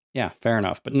 Yeah, fair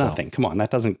enough. But nothing. Come on,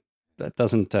 that doesn't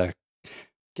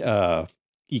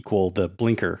equal the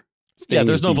blinker. Yeah,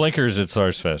 there's no blinkers at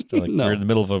SARS Fest. Like No. We're in the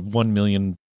middle of a 1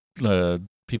 million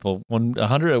people.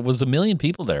 100 it was a million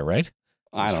people there, right?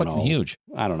 I don't know. Huge.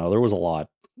 I don't know. There was a lot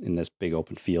in this big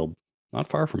open field, not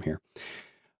far from here.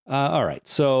 All right.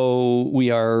 So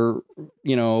we are,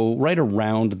 right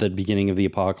around the beginning of the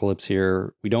apocalypse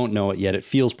here. We don't know it yet. It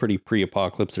feels pretty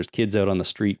pre-apocalypse. There's kids out on the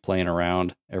street playing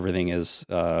around. Everything is,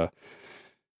 okay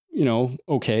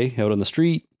out on the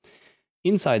street.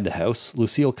 Inside the house,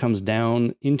 Lucille comes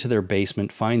down into their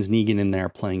basement, finds Negan in there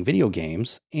playing video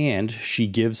games, and she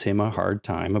gives him a hard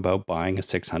time about buying a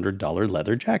 $600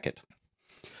 leather jacket.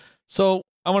 So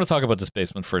I want to talk about this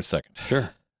basement for a second.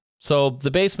 Sure. So the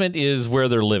basement is where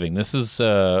they're living. This is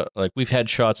like we've had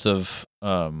shots of,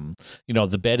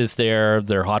 the bed is there,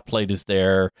 their hot plate is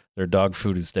there, their dog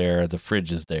food is there, the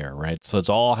fridge is there, right? So it's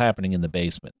all happening in the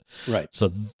basement. Right. So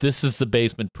this is the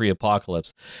basement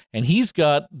pre-apocalypse. And he's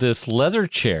got this leather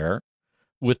chair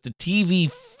with the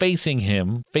TV facing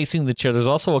him, facing the chair. There's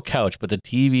also a couch, but the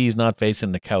TV is not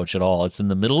facing the couch at all. It's in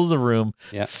the middle of the room,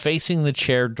 facing the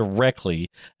chair directly.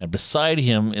 And beside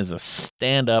him is a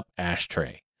stand-up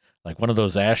ashtray. Like one of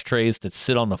those ashtrays that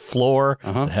sit on the floor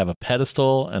that have a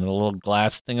pedestal and a little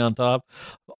glass thing on top.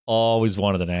 Always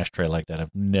wanted an ashtray like that.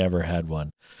 I've never had one.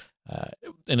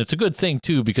 And it's a good thing,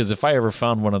 too, because if I ever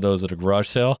found one of those at a garage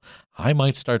sale, I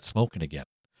might start smoking again.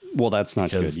 Well, that's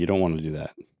not good. You don't want to do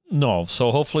that. No.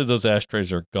 So hopefully those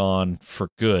ashtrays are gone for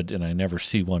good and I never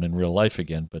see one in real life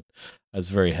again. But I was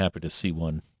very happy to see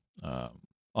one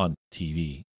on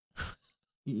TV.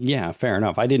 Yeah, fair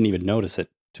enough. I didn't even notice it,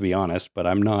 to be honest, but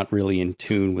I'm not really in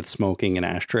tune with smoking and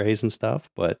ashtrays and stuff.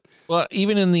 But well,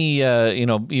 even in the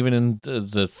even in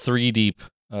the 3D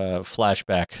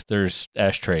flashback, there's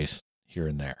ashtrays here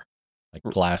and there, like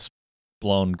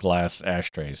blown glass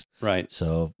ashtrays. Right.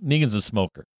 So Negan's a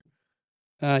smoker.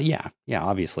 Yeah,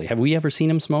 obviously. Have we ever seen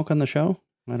him smoke on the show?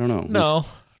 I don't know.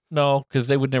 No, because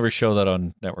they would never show that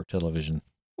on network television.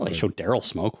 Well, they showed Daryl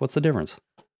smoke. What's the difference?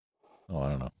 Oh, I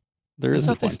don't know. There I isn't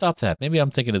thought they one. stopped that. Maybe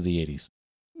I'm thinking of the 80s.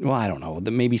 Well, I don't know.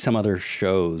 Maybe some other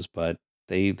shows, but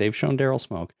they've shown Daryl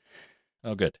smoke.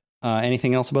 Oh, good.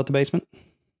 Anything else about the basement?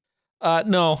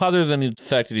 No, other than the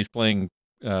fact that he's playing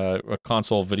a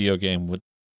console video game with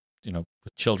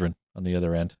children on the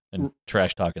other end and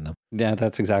trash talking them. Yeah,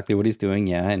 that's exactly what he's doing.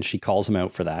 Yeah, and she calls him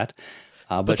out for that.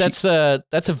 But that's a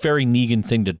very Negan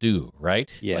thing to do, right?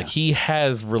 Yeah. Like he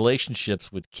has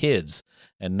relationships with kids,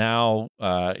 and now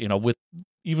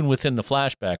even within the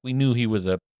flashback, we knew he was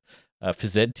a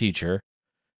phys ed teacher,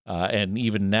 and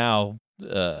even now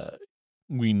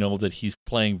we know that he's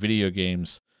playing video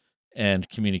games and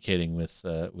communicating with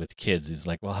kids. He's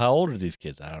like, well, how old are these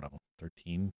kids? I don't know,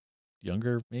 13,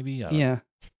 younger, maybe. I don't know.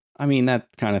 I mean, that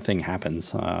kind of thing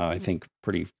happens. I think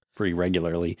pretty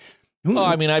regularly. Oh,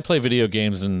 I mean, I play video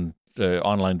games and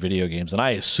online video games, and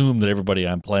I assume that everybody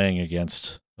I'm playing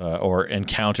against or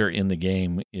encounter in the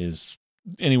game is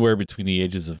anywhere between the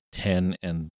ages of 10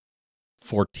 and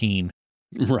 14.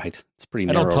 Right. It's pretty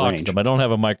narrow I don't talk range. to them. I don't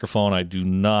have a microphone. I do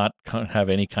not have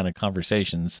any kind of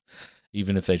conversations,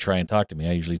 even if they try and talk to me.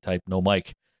 I usually type no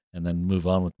mic and then move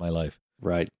on with my life.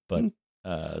 Right. But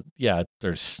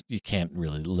you can't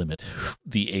really limit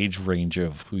the age range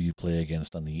of who you play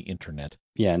against on the internet.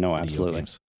 Yeah, no, absolutely.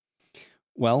 Games.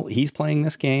 Well, he's playing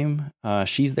this game.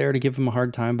 She's there to give him a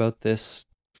hard time about this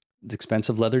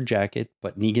expensive leather jacket,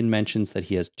 but Negan mentions that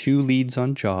he has 2 leads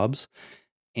on jobs,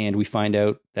 and we find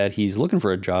out that he's looking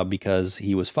for a job because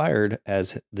he was fired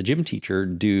as the gym teacher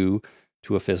due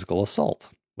to a physical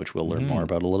assault, which we'll learn more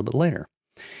about a little bit later.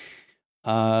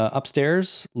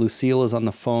 Upstairs, Lucille is on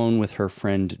the phone with her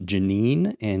friend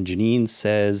Janine, and Janine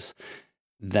says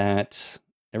that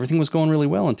everything was going really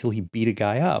well until he beat a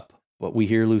guy up. But we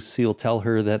hear Lucille tell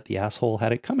her that the asshole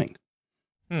had it coming.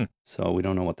 So we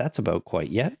don't know what that's about quite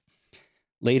yet.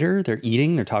 Later, they're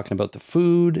eating. They're talking about the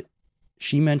food.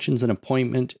 She mentions an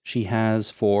appointment she has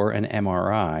for an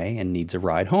MRI and needs a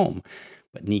ride home.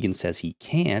 But Negan says he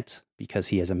can't because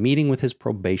he has a meeting with his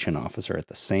probation officer at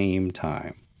the same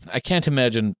time. I can't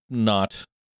imagine not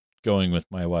going with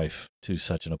my wife to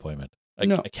such an appointment. I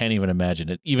can't even imagine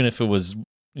it. Even if it was,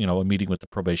 a meeting with the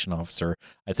probation officer,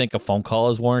 I think a phone call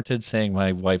is warranted saying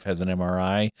my wife has an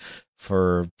MRI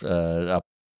for a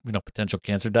potential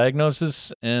cancer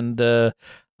diagnosis, and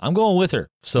I'm going with her.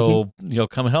 So,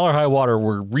 come hell or high water,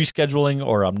 we're rescheduling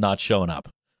or I'm not showing up.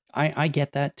 I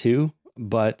get that too,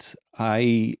 but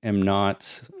I have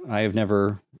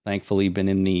never thankfully been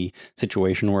in the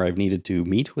situation where I've needed to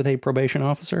meet with a probation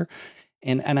officer.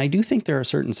 And I do think there are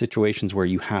certain situations where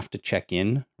you have to check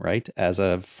in, right? As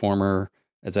a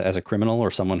criminal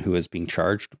or someone who is being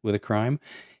charged with a crime.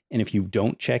 And if you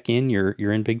don't check in, you're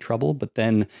in big trouble. But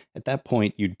then at that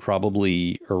point, you'd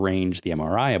probably arrange the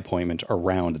MRI appointment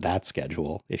around that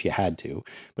schedule if you had to.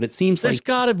 But it seems there's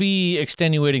got to be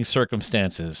extenuating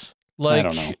circumstances. Like,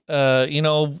 I don't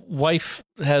know. Wife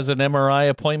has an MRI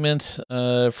appointment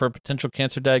for a potential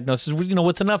cancer diagnosis.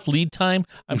 With enough lead time,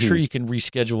 I'm sure you can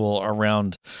reschedule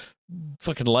around.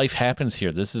 Fucking life happens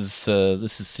here. This is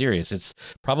serious. It's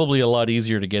probably a lot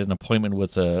easier to get an appointment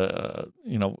with a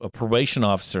probation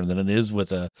officer than it is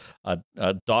with a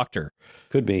doctor.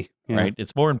 Could be, yeah. Right.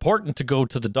 It's more important to go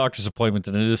to the doctor's appointment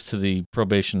than it is to the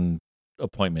probation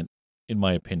appointment, in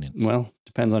my opinion. Well,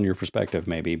 depends on your perspective,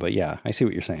 maybe, but yeah, I see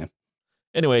what you're saying.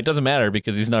 Anyway, it doesn't matter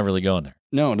because he's not really going there.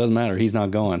 No, it doesn't matter. He's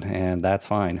not going, and that's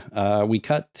fine. We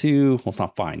cut to, well, it's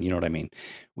not fine. You know what I mean?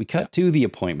 We cut to the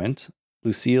appointment.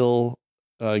 Lucille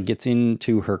gets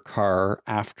into her car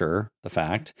after the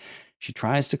fact. She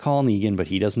tries to call Negan, but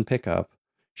he doesn't pick up.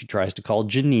 She tries to call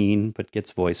Janine, but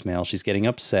gets voicemail. She's getting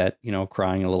upset,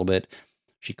 crying a little bit.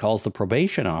 She calls the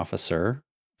probation officer,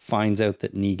 finds out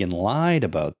that Negan lied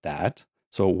about that.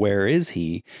 So where is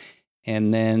he?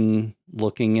 And then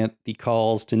looking at the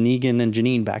calls to Negan and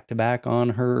Janine back to back on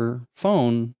her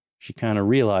phone, she kind of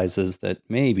realizes that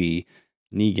maybe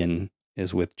Negan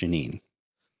is with Janine.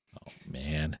 Oh,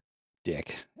 man.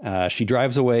 Dick. She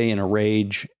drives away in a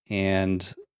rage,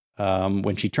 and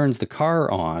when she turns the car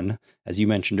on, as you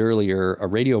mentioned earlier, a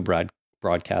radio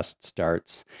broadcast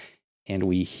starts, and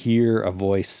we hear a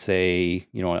voice say,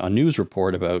 a news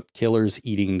report about killers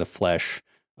eating the flesh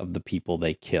of the people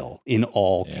they kill in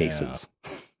all cases.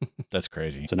 That's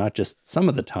crazy. So not just some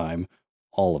of the time,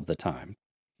 all of the time.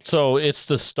 So it's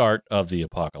the start of the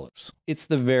apocalypse. It's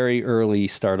the very early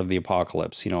start of the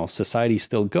apocalypse. Society's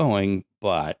still going,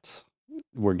 but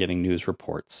we're getting news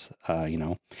reports,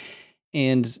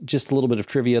 And just a little bit of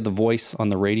trivia. The voice on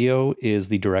the radio is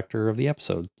the director of the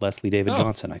episode, Leslie David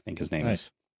Johnson, I think his name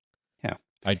is. Yeah.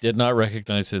 I did not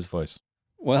recognize his voice.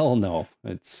 Well, no,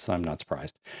 I'm not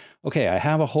surprised. Okay, I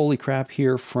have a holy crap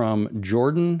here from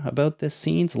Jordan about this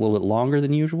scene. It's a little bit longer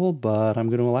than usual, but I'm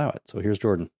going to allow it. So here's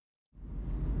Jordan.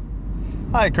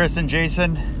 Hi, Chris and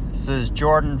Jason. This is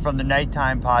Jordan from the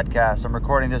Nighttime Podcast. I'm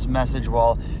recording this message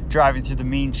while driving through the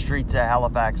mean streets of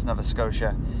Halifax, Nova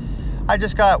Scotia. I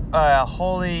just got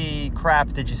holy crap,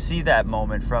 did you see that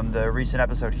moment from the recent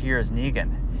episode Here's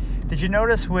Negan? Did you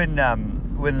notice when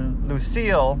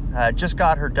Lucille just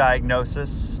got her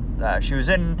diagnosis, she was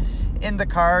in the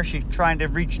car, she's trying to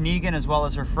reach Negan as well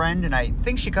as her friend, and I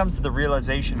think she comes to the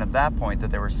realization at that point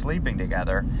that they were sleeping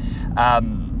together.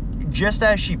 Just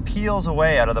as she peels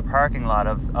away out of the parking lot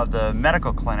of the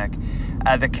medical clinic,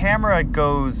 the camera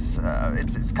goes,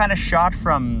 it's kind of shot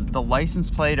from the license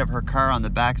plate of her car on the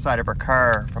backside of her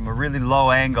car from a really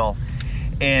low angle.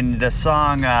 And the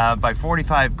song by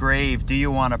 45 Grave, Do You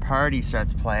Want a Party,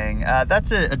 starts playing.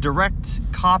 That's a direct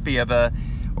copy of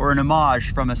or an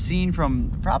homage from a scene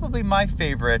from probably my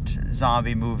favorite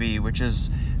zombie movie, which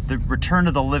is The Return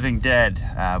of the Living Dead,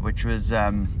 which was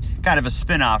kind of a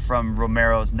spin-off from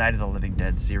Romero's Night of the Living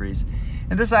Dead series.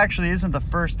 And this actually isn't the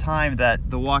first time that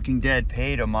The Walking Dead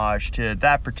paid homage to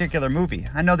that particular movie.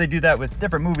 I know they do that with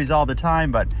different movies all the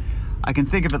time, but I can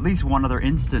think of at least one other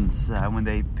instance when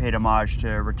they paid homage to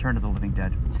Return of the Living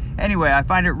Dead. Anyway, I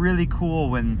find it really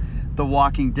cool when The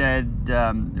Walking Dead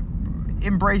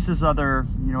embraces other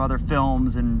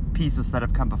films and pieces that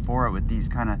have come before it with these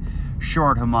kind of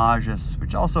short homages,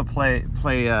 which also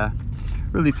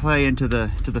really play into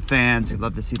the fans who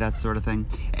love to see that sort of thing.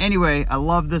 Anyway, I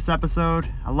love this episode.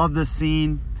 I love this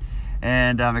scene,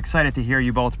 and I'm excited to hear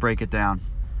you both break it down.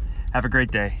 Have a great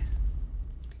day.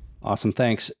 Awesome.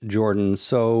 Thanks, Jordan.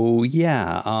 So,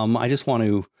 yeah, I just want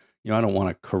to, I don't want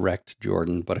to correct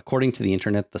Jordan, but according to the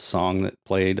internet, the song that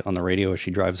played on the radio as she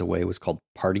drives away was called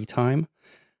Party Time.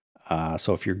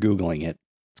 So if you're Googling it,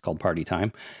 it's called Party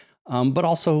Time. But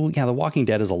also, yeah, The Walking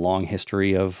Dead has a long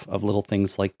history of little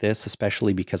things like this,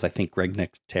 especially because I think Greg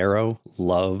Nicotero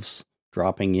loves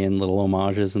dropping in little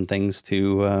homages and things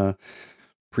to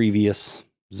previous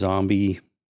zombie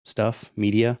stuff,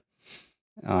 media.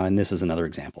 And this is another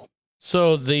example.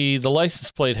 So the license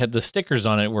plate had the stickers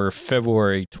on it were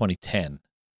February 2010,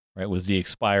 right? Was the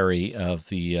expiry of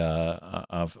the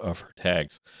of her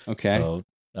tags. Okay. So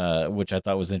which I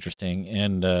thought was interesting,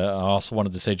 and I also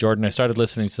wanted to say, Jordan, I started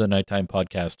listening to the Nighttime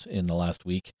Podcast in the last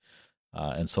week,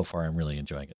 and so far I'm really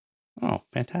enjoying it. Oh,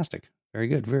 fantastic! Very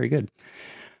good, very good.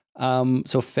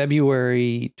 So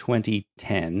February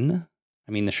 2010.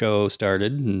 I mean, the show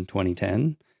started in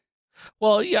 2010.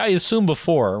 Well, yeah, I assume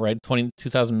before, right?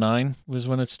 2009 was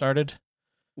when it started.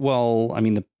 Well, I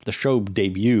mean, the show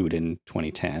debuted in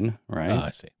 2010, right? Oh,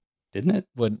 I see. Didn't it?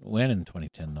 When in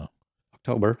 2010, though?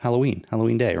 October, Halloween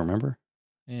Day, remember?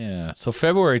 Yeah. So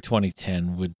February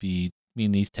 2010 would mean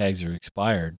these tags are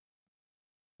expired.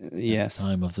 Yes. At the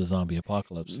time of the zombie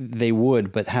apocalypse. They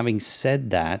would, but having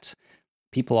said that,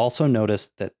 people also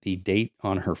noticed that the date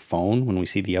on her phone, when we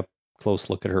see the up close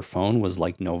look at her phone, was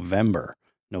like November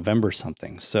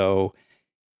something. So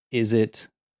is it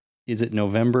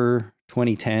November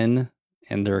 2010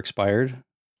 and they're expired?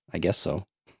 I guess so.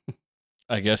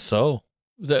 I guess so.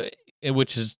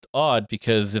 Which is odd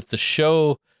because if the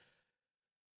show...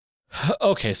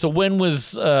 Okay, so when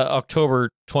was October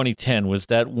 2010? Was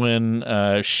that when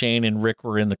Shane and Rick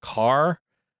were in the car?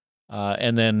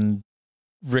 And then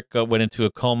Rick went into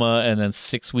a coma and then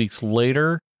 6 weeks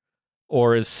later,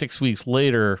 or is 6 weeks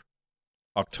later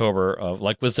October of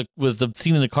was the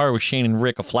scene in the car with Shane and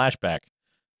Rick a flashback?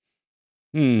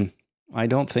 I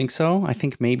don't think so. I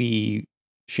think maybe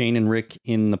Shane and Rick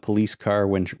in the police car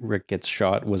when Rick gets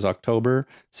shot was October.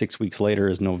 6 weeks later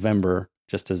is November,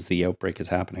 just as the outbreak is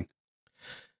happening.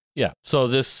 Yeah. So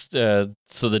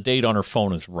so the date on her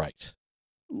phone is right.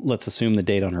 Let's assume the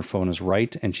date on her phone is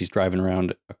right, and she's driving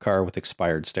around a car with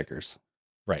expired stickers.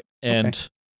 Right. And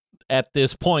at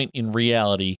this point in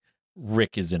reality,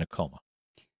 Rick is in a coma.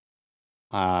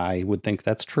 I would think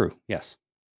that's true. Yes.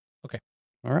 Okay.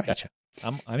 All right. Gotcha.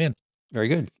 I'm in. Very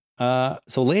good.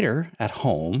 So later at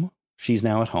home, she's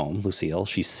now at home, Lucille.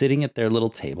 She's sitting at their little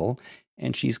table,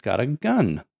 and she's got a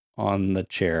gun on the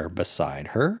chair beside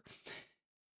her.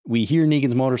 We hear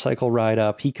Negan's motorcycle ride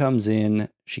up. He comes in.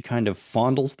 She kind of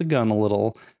fondles the gun a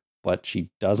little, but she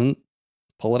doesn't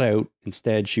pull it out.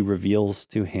 Instead, she reveals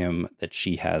to him that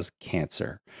she has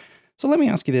cancer. So let me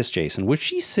ask you this, Jason. Was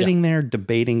she sitting there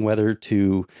debating whether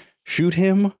to shoot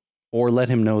him or let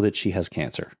him know that she has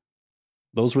cancer?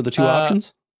 Those were the two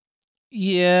options?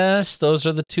 Yes, those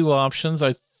are the two options.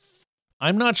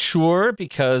 I'm not sure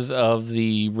because of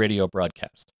the radio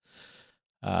broadcast.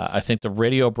 I think the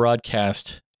radio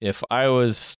broadcast, if I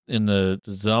was in the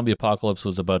zombie apocalypse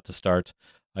was about to start,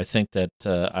 I think that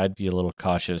I'd be a little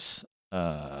cautious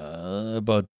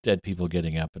about dead people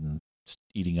getting up and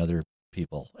eating other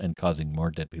people and causing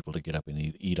more dead people to get up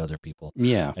and eat other people.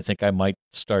 Yeah. I think I might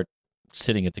start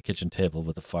sitting at the kitchen table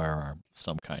with a firearm of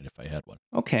some kind if I had one.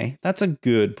 Okay, that's a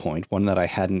good point, one that I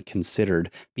hadn't considered,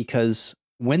 because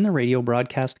when the radio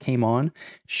broadcast came on,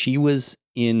 she was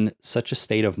in such a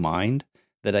state of mind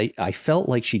that I felt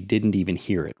like she didn't even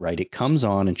hear it, right? It comes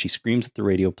on and she screams at the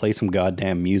radio, play some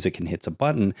goddamn music, and hits a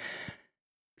button.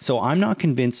 So I'm not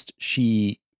convinced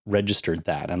she registered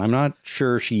that, and I'm not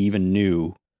sure she even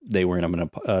knew they were in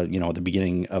the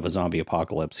beginning of a zombie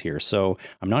apocalypse here. So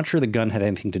I'm not sure the gun had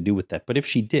anything to do with that. But if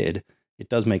she did, it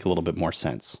does make a little bit more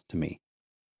sense to me.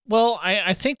 Well,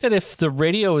 I think that if the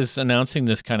radio is announcing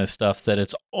this kind of stuff, that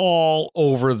it's all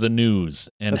over the news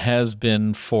and has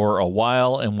been for a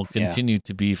while and will continue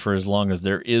to be for as long as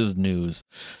there is news.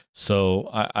 So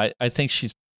I think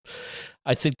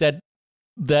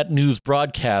that news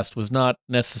broadcast was not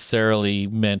necessarily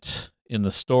meant in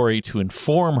the story to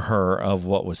inform her of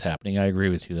what was happening. I agree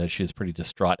with you that she was pretty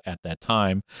distraught at that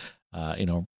time.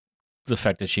 The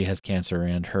fact that she has cancer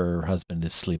and her husband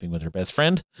is sleeping with her best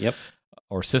friend. Yep.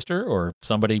 Or sister or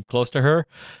somebody close to her,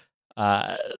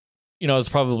 it's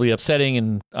probably upsetting,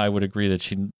 and I would agree that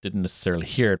she didn't necessarily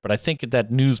hear it. But I think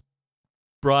that news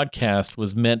broadcast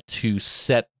was meant to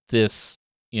set this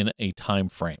in a time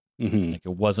frame. Mm-hmm. Like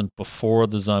it wasn't before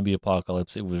the zombie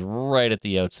apocalypse. It was right at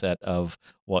the outset of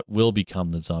what will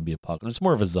become the zombie apocalypse. It's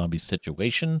more of a zombie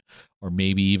situation or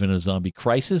maybe even a zombie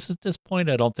crisis at this point.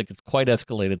 I don't think it's quite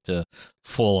escalated to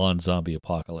full-on zombie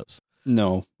apocalypse.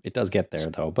 No, it does get there,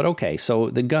 though. But okay,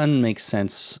 so the gun makes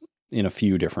sense in a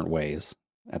few different ways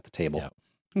at the table. Yeah.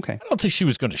 Okay. I don't think she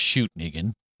was going to shoot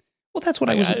Negan. Well, that's what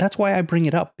that's why I bring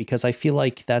it up, because I feel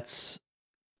like that's,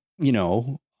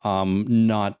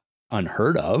 not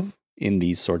unheard of in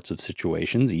these sorts of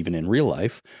situations, even in real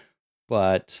life,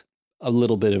 but a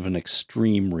little bit of an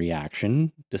extreme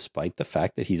reaction, despite the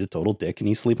fact that he's a total dick and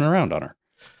he's sleeping around on her.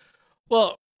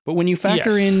 Well, but when you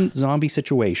factor in zombie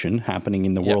situation happening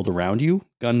in the world around you,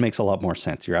 gun makes a lot more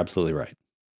sense. You're absolutely right.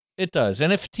 It does.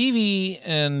 And if TV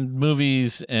and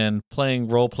movies and playing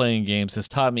role-playing games has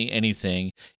taught me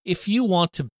anything, if you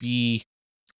want to be,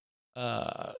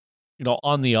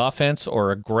 on the offense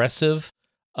or aggressive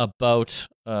about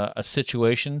a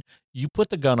situation, you put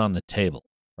the gun on the table,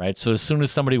 right? So as soon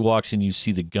as somebody walks in, you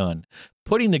see the gun.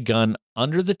 Putting the gun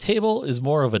under the table is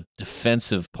more of a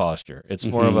defensive posture. It's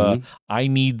more of a, I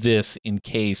need this in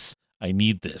case I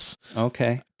need this.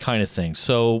 Okay. Kind of thing.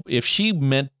 So if she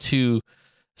meant to,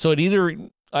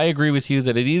 I agree with you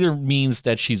that it either means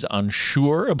that she's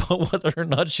unsure about whether or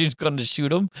not she's going to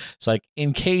shoot him. It's like,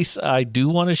 in case I do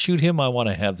want to shoot him, I want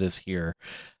to have this here.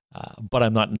 But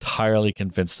I'm not entirely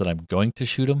convinced that I'm going to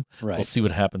shoot him. Right. We'll see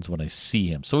what happens when I see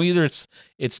him. So either it's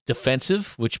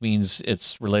defensive, which means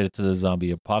it's related to the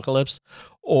zombie apocalypse,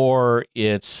 or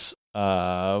it's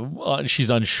she's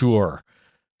unsure.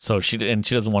 So she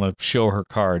doesn't want to show her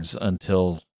cards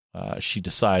until she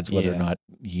decides whether or not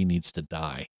he needs to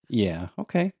die. Yeah.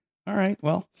 Okay. All right.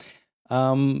 Well,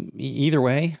 either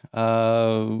way,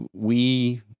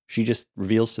 she just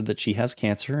reveals that she has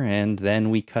cancer, and then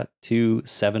we cut to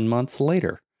 7 months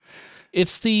later.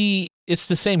 It's the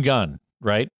same gun,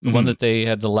 right? The one that they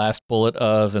had the last bullet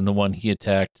of, and the one he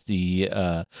attacked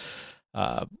the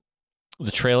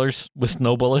the trailers with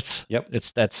no bullets. Yep.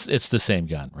 It's the same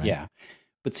gun, right? Yeah.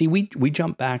 But see, we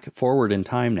jump back forward in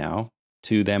time now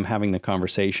to them having the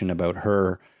conversation about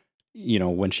her,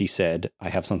 when she said, I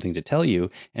have something to tell you.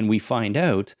 And we find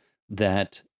out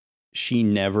that she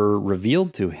never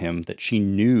revealed to him that she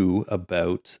knew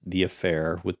about the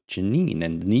affair with Janine.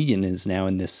 And Negan is now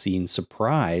in this scene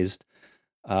surprised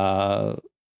to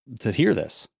hear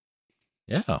this.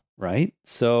 Yeah. Right.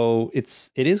 So it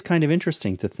is kind of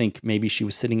interesting to think maybe she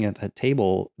was sitting at that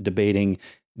table debating,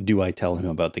 do I tell him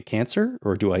about the cancer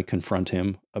or do I confront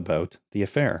him about the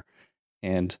affair?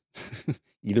 And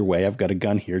either way, I've got a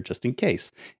gun here just in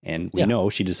case. And we know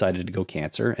she decided to go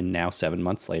cancer. And now 7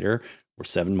 months later, we're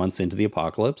 7 months into the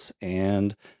apocalypse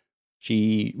and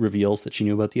she reveals that she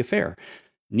knew about the affair.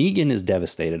 Negan is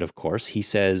devastated, of course. He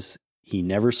says he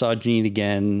never saw Janine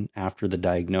again after the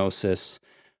diagnosis.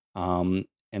 And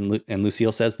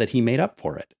Lucille says that he made up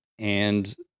for it.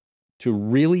 And to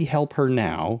really help her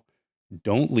now,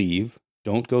 don't leave.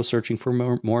 Don't go searching for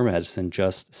more medicine.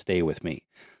 Just stay with me.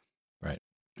 Right.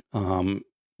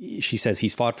 She says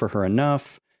he's fought for her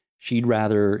enough. She'd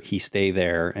rather he stay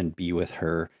there and be with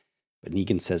her. But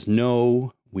Negan says,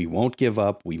 no, we won't give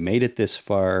up. We made it this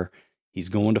far. He's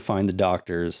going to find the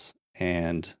doctors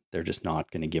and they're just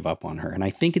not going to give up on her. And I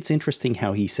think it's interesting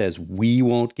how he says, we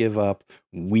won't give up.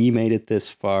 We made it this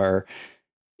far,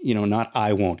 not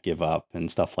I won't give up and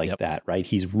stuff like that. Right.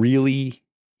 He's really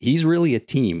a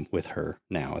team with her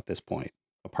now at this point,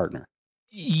 a partner.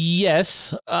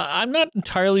 Yes. I'm not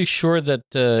entirely sure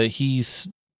that he's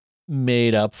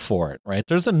made up for it, right?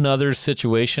 There's another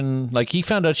situation, like he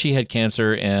found out she had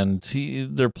cancer and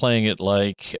they're playing it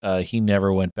like he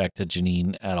never went back to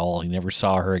Janine at all. He never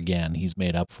saw her again. He's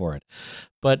made up for it.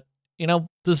 But, the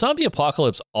zombie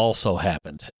apocalypse also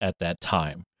happened at that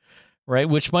time, right?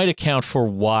 Which might account for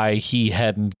why he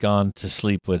hadn't gone to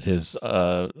sleep with his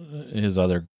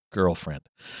other girlfriend.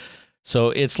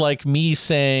 So it's like me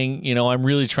saying, I'm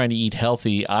really trying to eat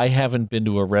healthy. I haven't been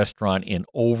to a restaurant in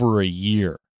over a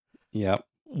year. Yep.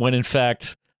 When in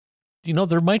fact,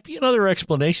 there might be another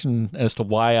explanation as to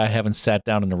why I haven't sat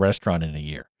down in a restaurant in a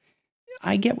year.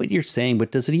 I get what you're saying,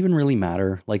 but does it even really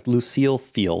matter? Like Lucille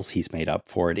feels he's made up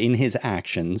for it in his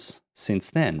actions since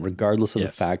then, regardless of the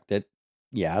fact that,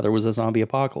 there was a zombie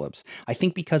apocalypse. I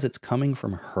think because it's coming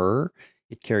from her,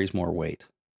 it carries more weight.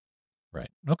 Right.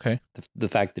 Okay. The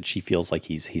fact that she feels like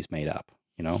he's made up,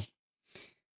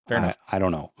 Fair enough. I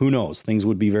don't know. Who knows? Things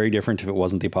would be very different if it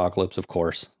wasn't the apocalypse, of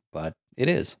course, but it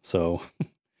is. So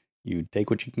you take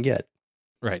what you can get.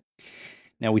 Right.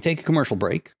 Now we take a commercial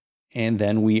break and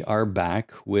then we are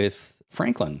back with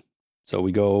Franklin. So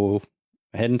we go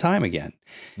ahead in time again.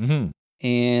 Mm-hmm.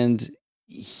 And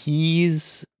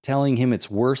he's telling him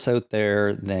it's worse out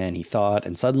there than he thought.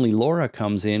 And suddenly Laura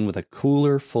comes in with a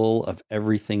cooler full of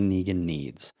everything Negan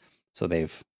needs. So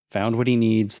they've found what he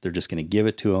needs. They're just going to give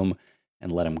it to him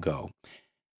and let him go.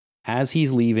 As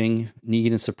he's leaving,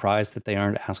 Negan is surprised that they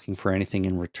aren't asking for anything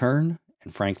in return.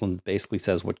 And Franklin basically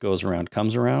says what goes around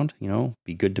comes around,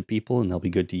 be good to people and they'll be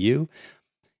good to you.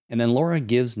 And then Laura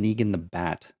gives Negan the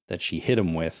bat that she hit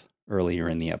him with earlier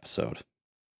in the episode.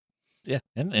 Yeah,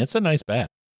 and it's a nice bat.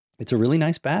 It's a really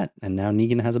nice bat. And now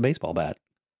Negan has a baseball bat.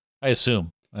 I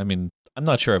assume. I mean, I'm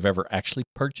not sure I've ever actually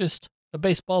purchased a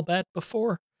baseball bat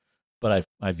before, but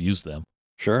I've used them.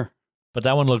 Sure. But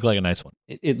that one looked like a nice one.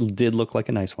 It did look like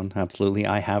a nice one. Absolutely.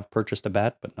 I have purchased a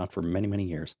bat, but not for many, many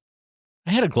years.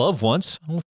 I had a glove once.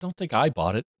 I don't think I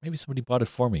bought it. Maybe somebody bought it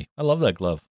for me. I love that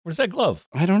glove. Where's that glove?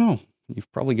 I don't know.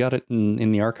 You've probably got it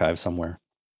in the archive somewhere.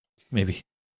 Maybe.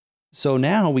 So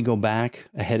now we go back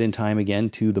ahead in time again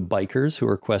to the bikers who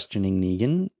are questioning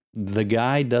Negan. The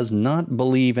guy does not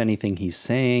believe anything he's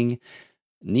saying.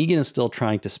 Negan is still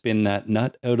trying to spin that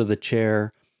nut out of the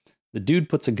chair. The dude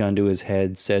puts a gun to his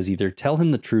head, says either tell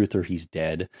him the truth or he's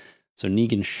dead. So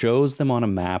Negan shows them on a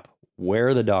map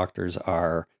where the doctors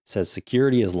are, says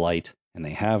security is light, and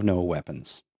they have no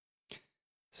weapons.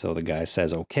 So the guy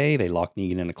says, okay, they lock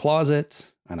Negan in a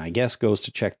closet, and I guess goes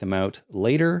to check them out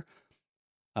later.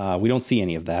 We don't see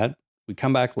any of that. We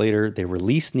come back later. They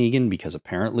release Negan because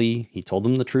apparently he told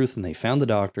them the truth and they found the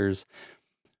doctors.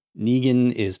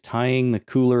 Negan is tying the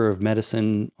cooler of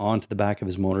medicine onto the back of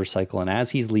his motorcycle. And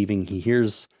as he's leaving, he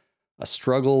hears a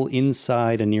struggle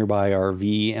inside a nearby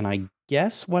RV. And I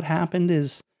guess what happened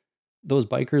is those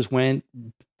bikers went,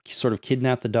 sort of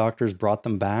kidnapped the doctors, brought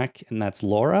them back. And that's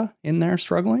Laura in there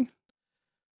struggling.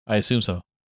 I assume so.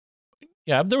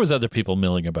 Yeah, there was other people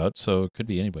milling about, so it could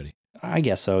be anybody. I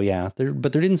guess so, yeah.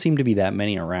 But there didn't seem to be that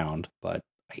many around. But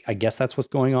I guess that's what's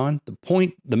going on.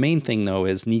 The main thing, though,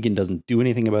 is Negan doesn't do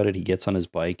anything about it. He gets on his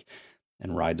bike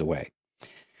and rides away.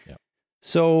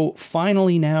 So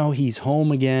finally now he's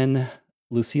home again.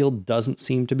 Lucille doesn't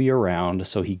seem to be around,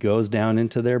 so he goes down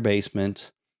into their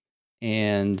basement,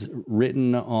 and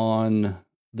written on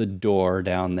the door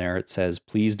down there, it says,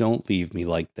 "Please don't leave me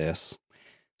like this."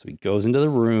 So he goes into the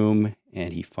room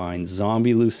and he finds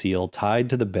zombie Lucille tied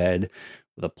to the bed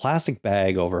with a plastic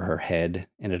bag over her head,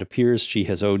 and it appears she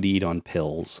has OD'd on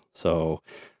pills. So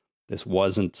this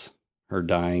wasn't her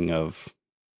dying of,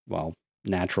 well,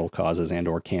 natural causes and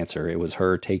or cancer. It was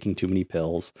her taking too many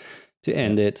pills to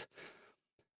end it.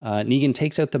 Negan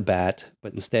takes out the bat,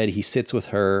 but instead he sits with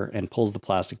her and pulls the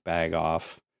plastic bag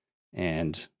off,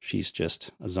 and she's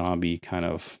just a zombie kind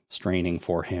of straining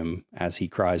for him as he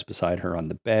cries beside her on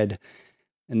the bed.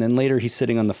 And then later he's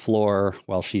sitting on the floor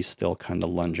while she's still kind of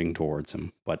lunging towards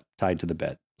him, but tied to the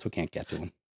bed, so can't get to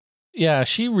him. Yeah,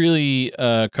 she really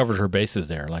covered her bases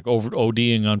there, like over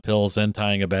ODing on pills and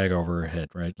tying a bag over her head,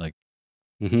 right? Like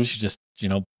she just,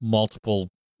 multiple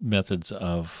methods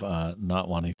of not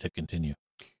wanting to continue.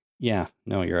 Yeah,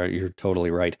 no, you're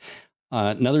totally right.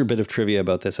 Another bit of trivia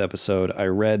about this episode, I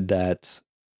read that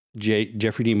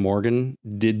Jeffrey D. Morgan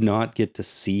did not get to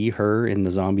see her in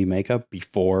the zombie makeup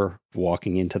before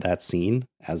walking into that scene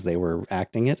as they were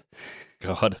acting it.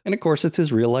 God. And of course, it's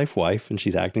his real life wife, and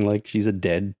she's acting like she's a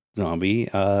dead zombie.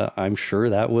 I'm sure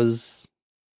that was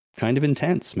kind of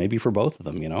intense, maybe for both of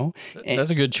them,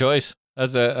 That's a good choice.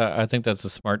 I think that's a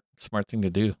smart thing to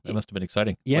do. That must have been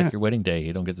exciting. It's like your wedding day.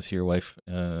 You don't get to see your wife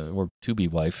or to-be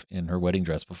wife in her wedding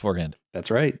dress beforehand. That's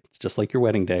right. It's just like your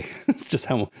wedding day. It's just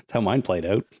how mine played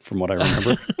out, from what I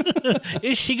remember.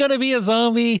 Is she going to be a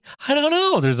zombie? I don't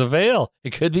know. There's a veil.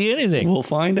 It could be anything. We'll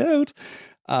find out.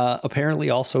 Apparently,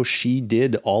 also, she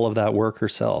did all of that work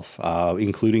herself,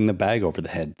 including the bag over the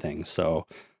head thing. So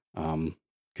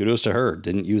kudos to her.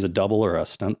 Didn't use a double or a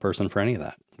stunt person for any of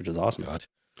that, which is awesome. God.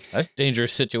 That's a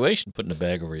dangerous situation, putting a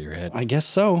bag over your head. I guess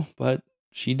so, but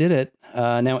she did it.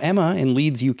 Now, Emma in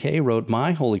Leeds, UK wrote,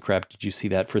 "My holy crap, did you see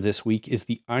that for this week is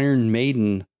the Iron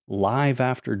Maiden live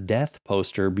after death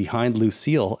poster behind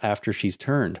Lucille after she's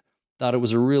turned. Thought it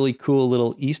was a really cool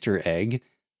little Easter egg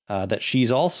that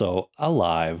she's also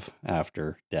alive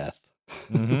after death."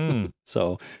 Mm-hmm.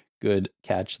 So good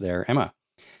catch there, Emma.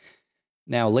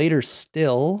 Now, later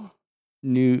still,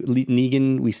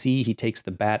 Negan, we see he takes the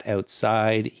bat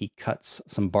outside. He cuts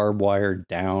some barbed wire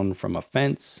down from a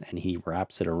fence and he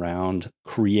wraps it around,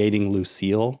 creating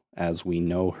Lucille as we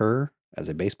know her as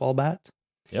a baseball bat.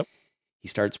 Yep. He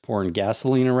starts pouring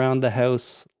gasoline around the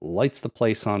house, lights the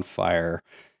place on fire,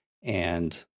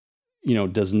 and,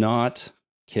 does not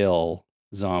kill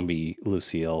zombie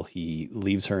Lucille. He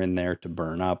leaves her in there to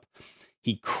burn up.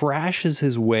 He crashes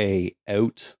his way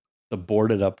out the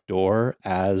boarded up door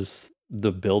as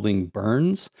the building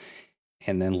burns,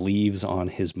 and then leaves on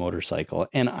his motorcycle.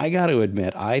 And I got to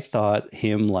admit, I thought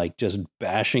him just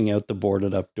bashing out the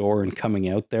boarded up door and coming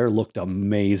out there looked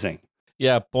amazing.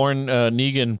 Yeah,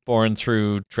 Negan born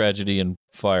through tragedy and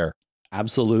fire.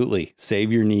 Absolutely.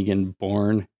 Savior Negan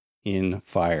born in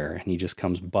fire. And he just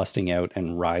comes busting out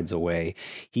and rides away.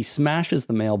 He smashes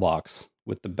the mailbox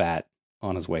with the bat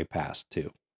on his way past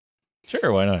too.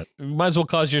 Sure, why not? You might as well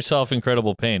cause yourself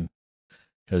incredible pain.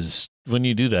 Because when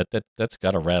you do that's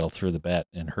got to rattle through the bat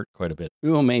and hurt quite a bit.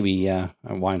 Well, maybe, yeah.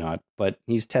 Why not? But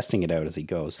he's testing it out as he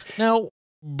goes. Now,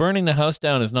 burning the house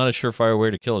down is not a surefire way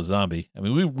to kill a zombie. I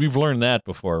mean, we've learned that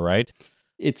before, right?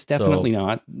 It's definitely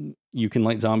not. You can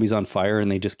light zombies on fire and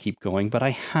they just keep going. But I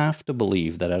have to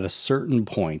believe that at a certain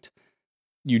point,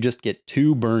 you just get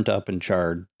too burnt up and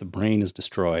charred. The brain is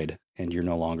destroyed and you're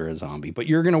no longer a zombie. But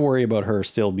you're going to worry about her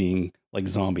still being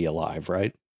zombie alive,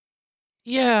 right?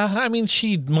 Yeah, I mean,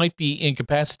 she might be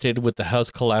incapacitated with the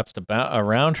house collapsed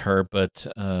around her, but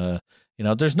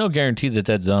there's no guarantee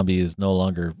that zombie is no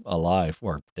longer alive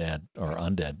or dead or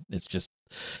undead.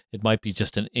 It might be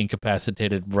just an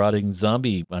incapacitated, rotting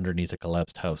zombie underneath a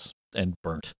collapsed house and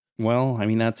burnt. Well, I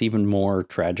mean, that's even more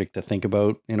tragic to think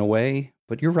about in a way.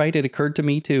 But you're right, it occurred to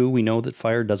me too. We know that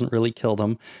fire doesn't really kill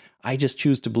them. I just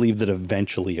choose to believe that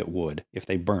eventually it would if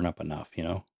they burn up enough,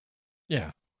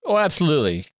 Yeah. Oh,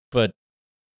 absolutely. But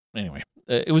anyway,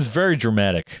 it was very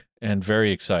dramatic and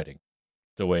very exciting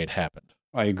the way it happened.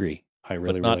 I agree. I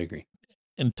really agree.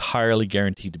 Entirely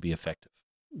guaranteed to be effective.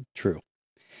 True.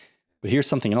 But here's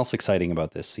something else exciting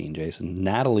about this scene, Jason.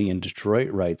 Natalie in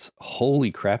Detroit writes,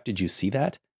 "Holy crap, did you see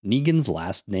that? Negan's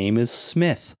last name is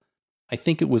Smith. I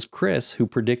think it was Chris who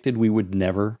predicted we would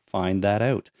never find that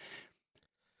out."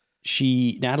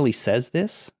 Natalie says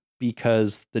this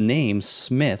because the name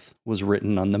Smith was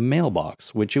written on the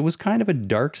mailbox, which it was kind of a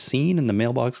dark scene and the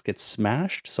mailbox gets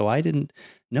smashed. So I didn't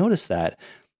notice that.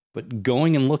 But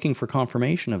going and looking for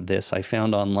confirmation of this, I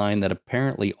found online that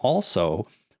apparently also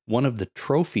one of the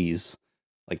trophies,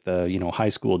 like the, high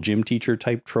school gym teacher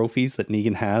type trophies that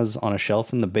Negan has on a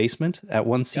shelf in the basement at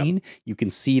one scene, you can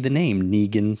see the name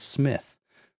Negan Smith.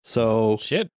 So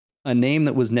a name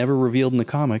that was never revealed in the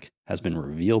comic has been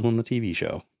revealed on the TV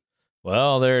show.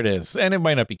 Well, there it is. And it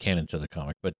might not be canon to the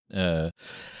comic, but, the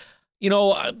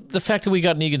fact that we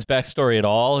got Negan's backstory at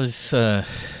all is,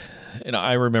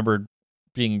 I remember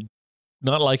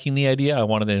not liking the idea. I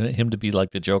wanted him to be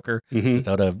like the Joker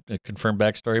without a confirmed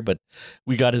backstory, but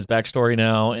we got his backstory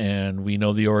now, and we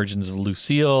know the origins of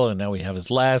Lucille, and now we have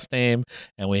his last name,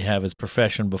 and we have his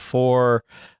profession before,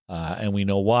 and we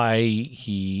know why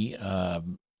he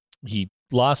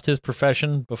lost his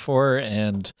profession before,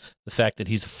 and the fact that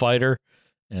he's a fighter,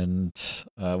 and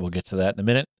we'll get to that in a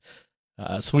minute.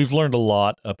 So we've learned a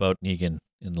lot about Negan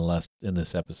in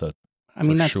this episode. I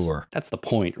mean, that's the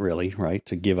point, really, right?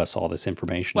 To give us all this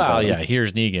information. Well, about him.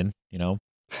 Here's Negan,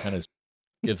 kind of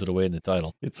gives it away in the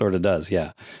title. It sort of does,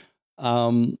 yeah.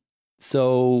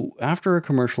 So after a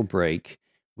commercial break,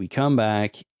 we come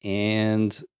back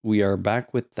and we are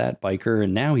back with that biker,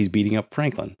 and now he's beating up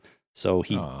Franklin. So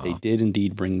they did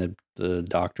indeed bring the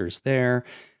doctors there.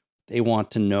 They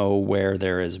want to know where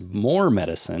there is more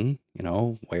medicine.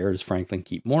 Where does Franklin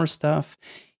keep more stuff?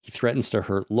 He threatens to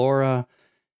hurt Laura.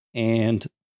 And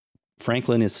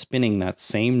Franklin is spinning that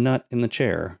same nut in the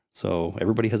chair. So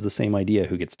everybody has the same idea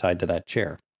who gets tied to that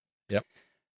chair. Yep.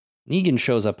 Negan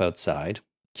shows up outside,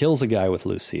 kills a guy with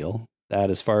Lucille. That,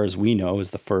 as far as we know,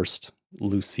 is the first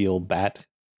Lucille Bat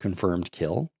confirmed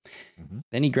kill. Mm-hmm.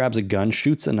 Then he grabs a gun,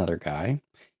 shoots another guy.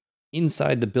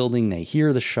 Inside the building, they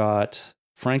hear the shot.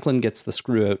 Franklin gets the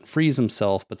screw out, frees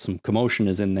himself, but some commotion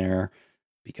is in there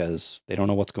because they don't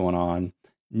know what's going on.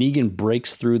 Negan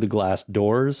breaks through the glass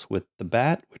doors with the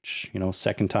bat, which,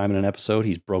 second time in an episode,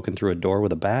 he's broken through a door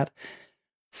with a bat.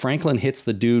 Franklin hits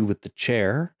the dude with the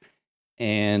chair,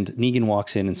 and Negan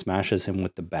walks in and smashes him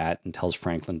with the bat and tells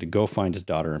Franklin to go find his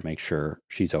daughter and make sure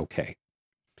she's okay.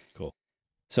 Cool.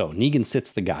 So Negan sits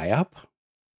the guy up,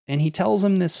 and he tells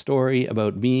him this story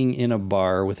about being in a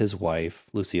bar with his wife,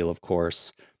 Lucille, of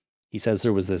course. He says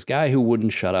there was this guy who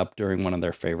wouldn't shut up during one of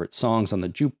their favorite songs on the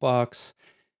jukebox.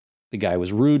 The guy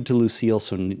was rude to Lucille,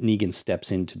 so Negan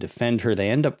steps in to defend her. They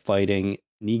end up fighting.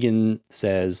 Negan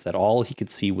says that all he could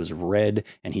see was red,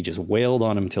 and he just wailed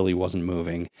on him till he wasn't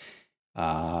moving.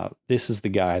 This is the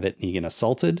guy that Negan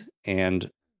assaulted,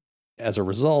 and as a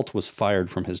result, was fired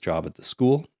from his job at the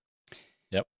school.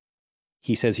 Yep.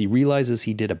 He says he realizes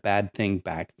he did a bad thing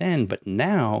back then, but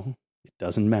now it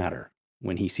doesn't matter.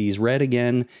 When he sees red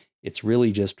again, it's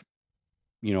really just,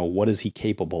 what is he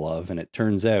capable of? And it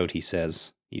turns out, he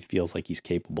says, he feels like he's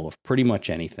capable of pretty much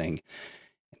anything.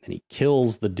 And then he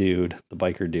kills the dude, the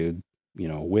biker dude,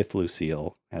 with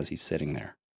Lucille as he's sitting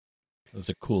there. It was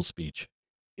a cool speech.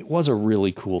 It was a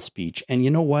really cool speech. And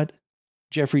you know what?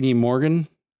 Jeffrey D. Morgan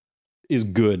is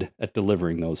good at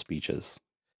delivering those speeches.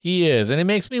 He is. And it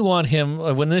makes me want him,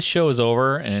 when this show is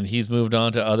over and he's moved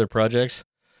on to other projects,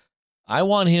 I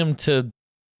want him to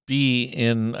be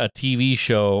in a TV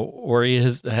show where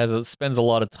he spends a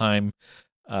lot of time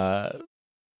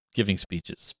giving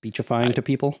speeches, speechifying to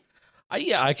people.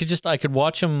 I could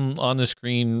watch him on the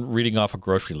screen reading off a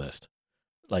grocery list,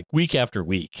 like week after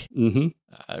week.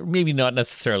 Mm-hmm. Maybe not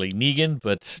necessarily Negan,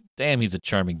 but damn, he's a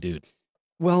charming dude.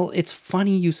 Well, it's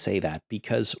funny you say that,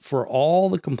 because for all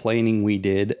the complaining we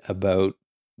did about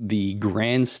the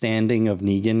grandstanding of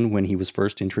Negan when he was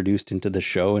first introduced into the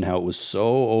show and how it was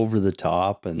so over the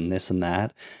top and this and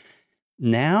that,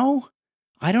 now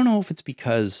I don't know if it's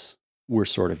because we're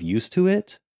sort of used to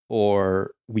it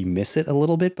or we miss it a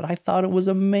little bit, but I thought it was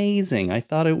amazing. I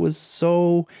thought it was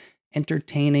so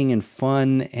entertaining and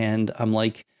fun. And I'm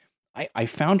like, I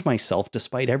found myself,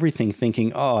 despite everything,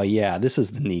 thinking, oh yeah, this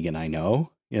is the Negan I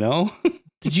know,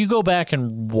 Did you go back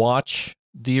and watch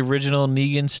the original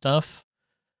Negan stuff?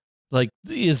 Like,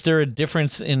 is there a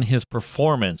difference in his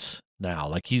performance now?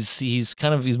 Like he's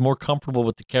more comfortable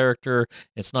with the character.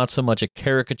 It's not so much a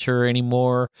caricature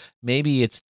anymore. Maybe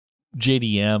it's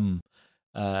JDM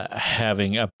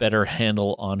having a better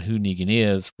handle on who Negan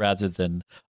is rather than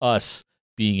us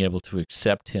being able to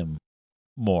accept him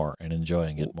more and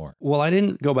enjoying it more. Well, I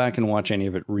didn't go back and watch any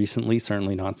of it recently,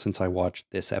 certainly not since I watched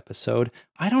this episode.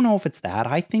 I don't know if it's that.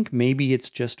 I think maybe it's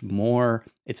just more,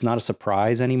 it's not a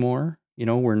surprise anymore.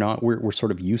 We're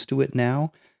sort of used to it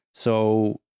now.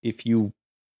 So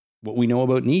what we know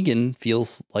about Negan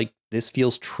feels like this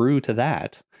feels true to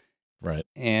that. Right.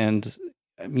 And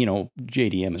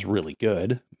JDM is really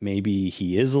good. Maybe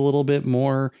he is a little bit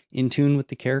more in tune with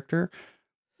the character,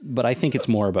 but I think it's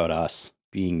more about us.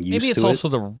 being used Maybe it's to also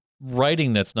it. the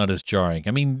writing that's not as jarring.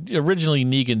 I mean, originally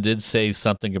Negan did say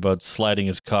something about sliding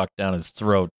his cock down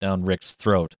Rick's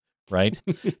throat, right?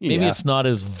 Maybe Yeah. it's not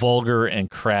as vulgar and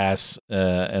crass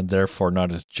and therefore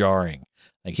not as jarring.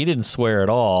 Like, he didn't swear at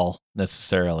all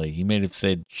necessarily. He may have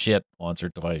said shit once or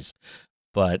twice,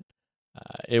 but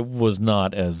it was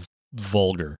not as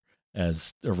vulgar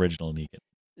as original Negan.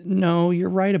 No, you're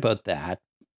right about that.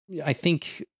 I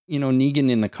think, Negan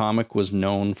in the comic was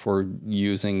known for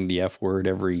using the F word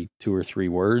every 2 or 3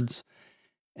 words.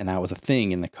 And that was a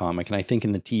thing in the comic. And I think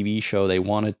in the TV show, they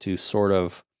wanted to sort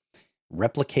of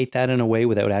replicate that in a way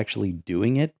without actually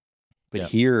doing it. But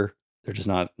here, they're just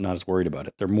not as worried about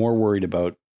it. They're more worried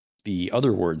about the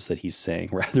other words that he's saying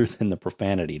rather than the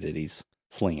profanity that he's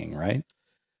slinging, right?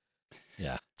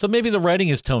 Yeah. So maybe the writing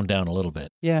is toned down a little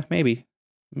bit. Yeah, maybe.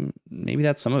 Maybe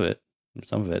that's some of it.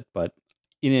 But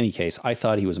in any case, I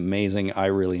thought he was amazing. I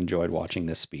really enjoyed watching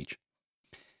this speech.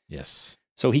 Yes.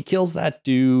 So he kills that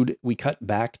dude. We cut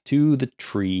back to the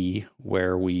tree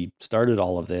where we started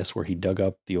all of this, where he dug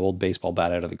up the old baseball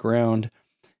bat out of the ground.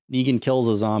 Negan kills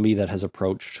a zombie that has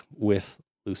approached with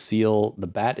Lucille. The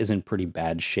bat is in pretty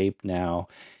bad shape now.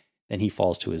 Then he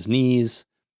falls to his knees.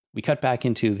 We cut back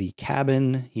into the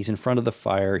cabin. He's in front of the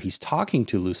fire. He's talking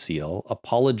to Lucille,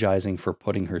 apologizing for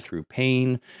putting her through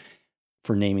pain,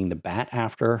 for naming the bat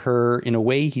after her. In a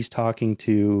way, he's talking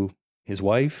to his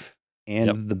wife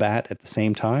and the bat at the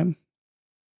same time.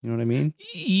 You know what I mean?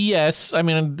 Yes. I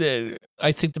mean,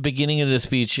 I think the beginning of the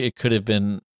speech, he could have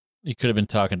been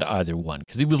talking to either one,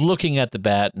 because he was looking at the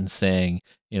bat and saying,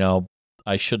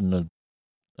 I shouldn't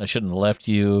have left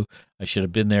you. I should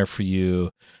have been there for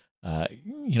you.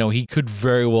 He could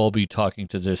very well be talking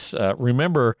to this,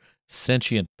 remember,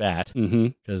 sentient bat,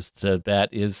 because the bat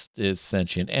is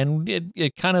sentient. And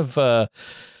it kind of,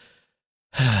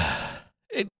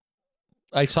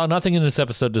 I saw nothing in this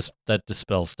episode that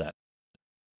dispels that,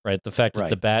 right? The fact that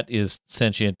the bat is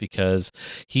sentient, because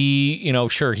he,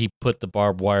 sure, he put the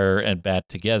barbed wire and bat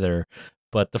together,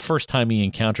 but the first time he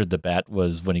encountered the bat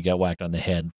was when he got whacked on the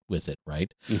head with it,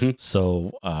 right?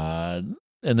 So,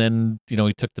 and then, he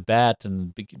took the bat,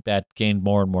 and the bat gained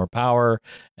more and more power.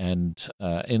 And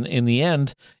in the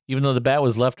end, even though the bat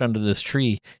was left under this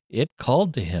tree, it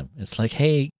called to him. It's like,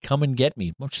 hey, come and get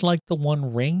me. Much like the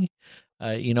One Ring.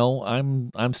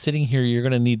 I'm sitting here. You're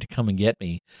going to need to come and get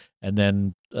me. And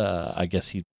then I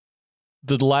guess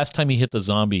the last time he hit the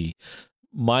zombie,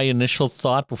 my initial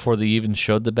thought before they even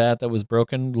showed the bat that was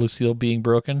broken, Lucille being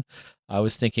broken, I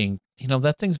was thinking,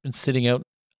 that thing's been sitting out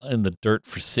in the dirt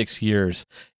for 6 years.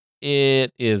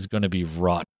 It is going to be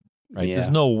rotten, right? Yeah. There's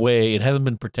no way. It hasn't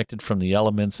been protected from the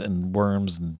elements and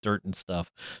worms and dirt and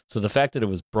stuff. So the fact that it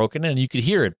was broken, and you could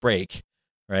hear it break,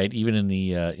 right? Even in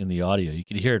the audio, you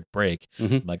could hear it break.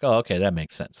 I'm like, oh, okay, that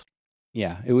makes sense.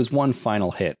 Yeah, it was one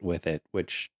final hit with it,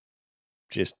 which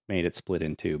just made it split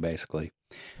in two, basically.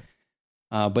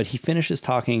 But he finishes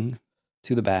talking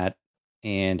to the bat,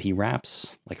 and he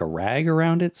wraps like a rag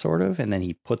around it, sort of, and then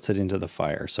he puts it into the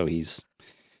fire. So he's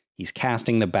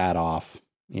casting the bat off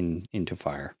into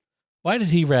fire. Why did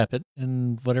he wrap it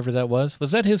in whatever that was?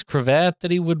 Was that his cravat that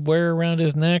he would wear around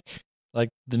his neck? Like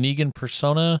the Negan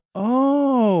persona?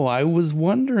 Oh, I was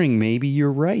wondering, maybe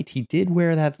you're right. He did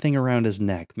wear that thing around his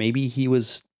neck. Maybe he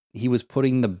was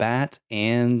putting the bat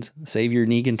and Savior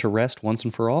Negan to rest once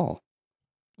and for all.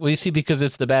 Well, you see, because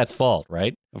it's the bat's fault,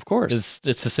 right? Of course.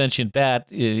 It's a sentient bat.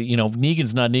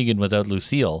 Negan's not Negan without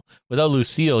Lucille. Without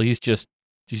Lucille, he's just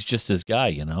this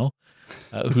guy,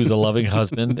 who's a loving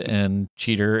husband and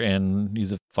cheater, and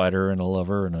he's a fighter and a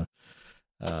lover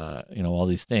and all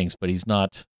these things. But he's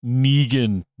not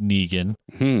Negan,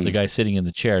 the guy sitting in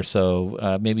the chair.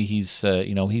 So maybe he's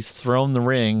thrown the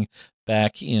ring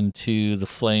back into the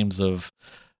flames of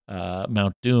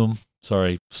Mount Doom.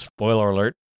 Sorry, spoiler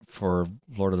alert for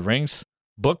Lord of the Rings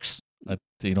books.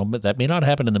 That may not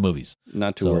happen in the movies.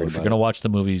 Not too worried about it. If you're going to watch the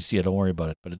movies, don't worry about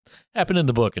it. But it happened in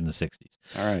the book in the 60s.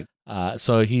 All right.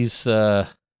 So he's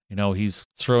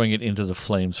throwing it into the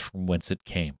flames from whence it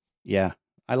came. Yeah,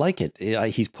 I like it.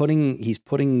 He's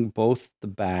putting both the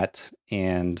bat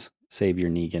and Savior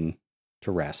Negan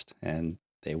to rest, and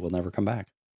they will never come back.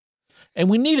 And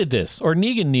we needed this, or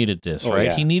Negan needed this, right?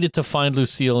 Yeah. He needed to find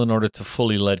Lucille in order to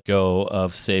fully let go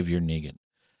of Savior Negan.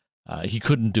 He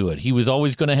couldn't do it. He was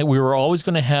always going to. We were always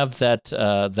going to have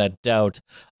that doubt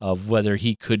of whether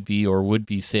he could be or would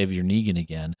be Savior Negan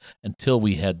again until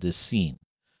we had this scene.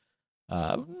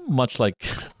 Much like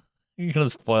you're going to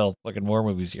spoil fucking war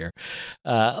movies here,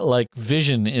 like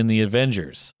Vision in the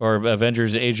Avengers or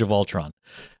Avengers: Age of Ultron,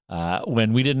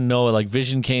 when we didn't know, like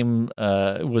Vision came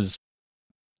was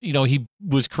he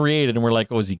was created, and we're like,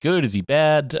 oh, is he good? Is he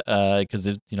bad? Because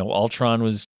Ultron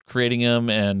was creating him,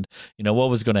 and what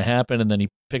was going to happen, and then he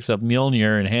picks up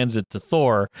Mjolnir and hands it to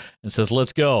Thor and says,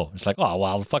 "Let's go." It's like, oh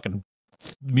wow, fucking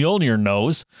Mjolnir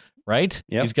knows, right?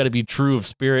 Yep. He's got to be true of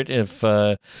spirit if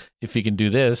he can do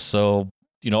this. So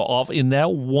in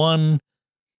that one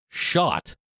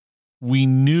shot, we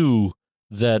knew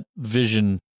that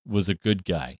Vision was a good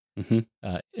guy.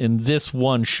 Mm-hmm. In this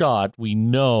one shot, we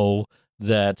know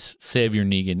that Savior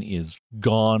Negan is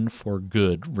gone for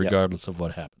good, regardless of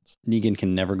what happens. Negan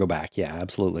can never go back. Yeah,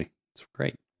 absolutely. It's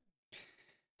great.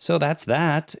 So that's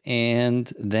that.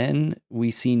 And then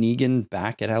we see Negan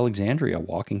back at Alexandria,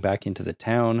 walking back into the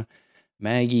town.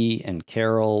 Maggie and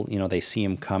Carol, they see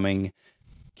him coming.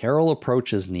 Carol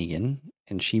approaches Negan,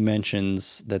 and she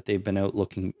mentions that they've been out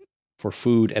looking for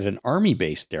food at an army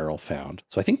base Daryl found.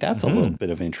 So I think that's a little bit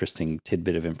of interesting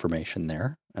tidbit of information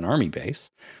there, an army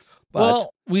base. But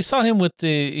we saw him with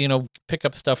the, pick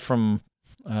up stuff from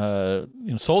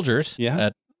soldiers.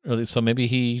 Yeah. So maybe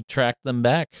he tracked them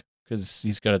back because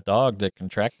he's got a dog that can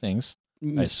track things.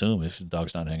 I assume if the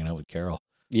dog's not hanging out with Carol.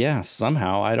 Yeah,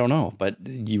 somehow. I don't know. But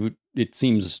it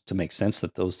seems to make sense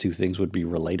that those two things would be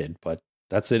related. But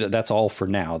that's it. That's all for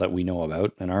now that we know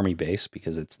about an army base,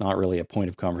 because it's not really a point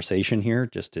of conversation here,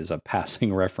 just as a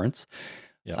passing reference.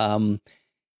 Yep.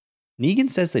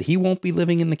 Negan says that he won't be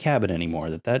living in the cabin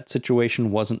anymore, that situation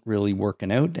wasn't really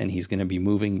working out, and he's going to be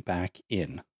moving back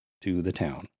in to the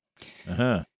town.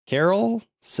 Uh-huh. Carol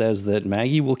says that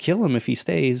Maggie will kill him if he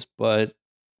stays, but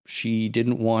she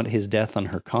didn't want his death on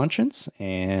her conscience,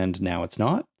 and now it's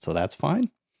not, so that's fine.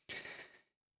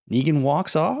 Negan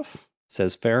walks off,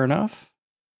 says fair enough,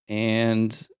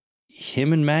 and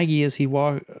him and Maggie, as he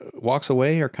walks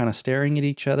away, are kind of staring at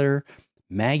each other.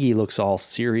 Maggie looks all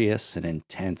serious and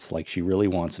intense, like she really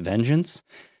wants vengeance.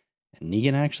 And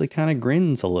Negan actually kind of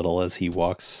grins a little as he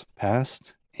walks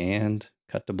past, and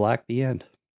cut to black, the end.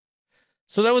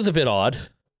 So that was a bit odd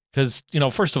because,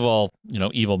 first of all,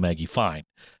 evil Maggie, fine.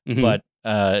 Mm-hmm. But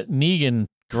Negan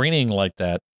grinning like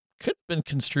that could have been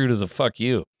construed as a fuck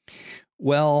you.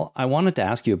 Well, I wanted to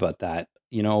ask you about that.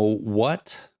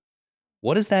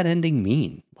 What does that ending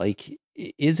mean? Like,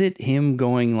 is it him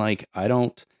going like, I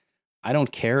don't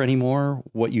care anymore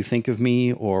what you think of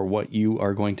me or what you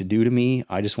are going to do to me.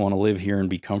 I just want to live here and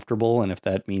be comfortable. And if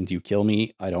that means you kill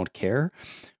me, I don't care.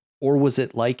 Or was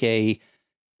it like a,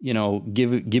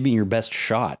 give me your best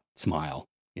shot smile?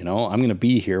 I'm going to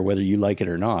be here whether you like it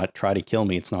or not. Try to kill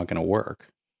me. It's not going to work.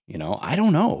 I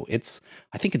don't know.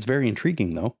 I think it's very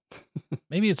intriguing though.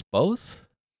 Maybe it's both.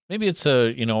 Maybe it's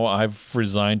I've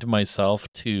resigned myself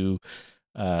to,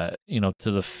 to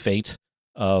the fate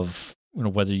of,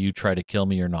 whether you try to kill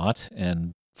me or not,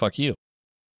 and fuck you.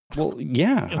 Well,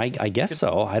 yeah, I guess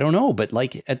so. I don't know. But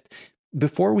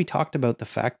before we talked about the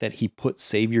fact that he put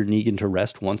Savior Negan to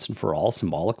rest once and for all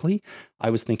symbolically, I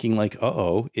was thinking like,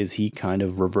 is he kind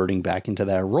of reverting back into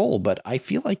that role? But I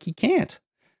feel like he can't.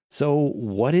 So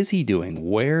what is he doing?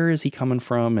 Where is he coming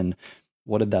from? And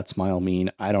what did that smile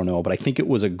mean? I don't know. But I think it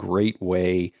was a great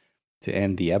way to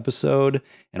end the episode.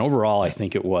 And overall, I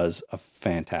think it was a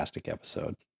fantastic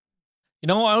episode.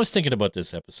 I was thinking about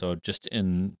this episode just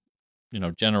in,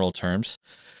 general terms.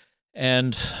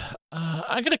 And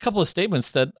I got a couple of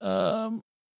statements that,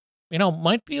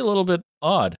 might be a little bit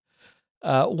odd.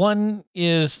 One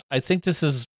is, I think this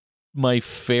is my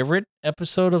favorite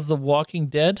episode of The Walking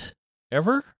Dead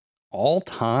ever. All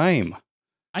time.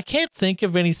 I can't think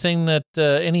of anything that,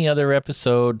 any other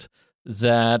episode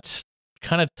that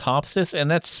kind of tops this.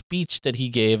 And that speech that he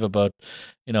gave about,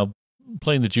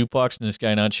 playing the jukebox and this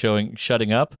guy not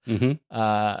shutting up. Mm-hmm.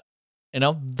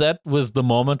 That was the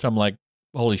moment I'm like,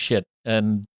 holy shit.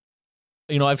 And,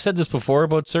 I've said this before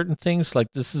about certain things. Like,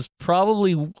 this is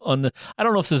probably I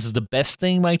don't know if this is the best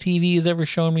thing my TV has ever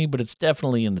shown me, but it's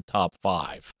definitely in the top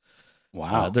 5.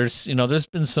 Wow. There's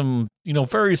been some,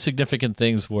 very significant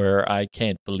things where I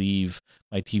can't believe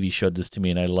my TV showed this to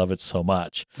me and I love it so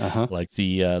much. Uh-huh. Like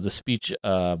the speech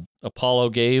Apollo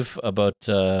gave about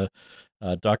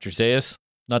Dr. Zaius.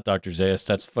 Not Dr. Zaius,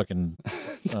 that's fucking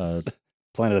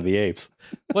Planet of the Apes.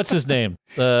 What's his name?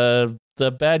 The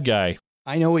bad guy.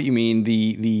 I know what you mean.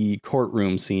 The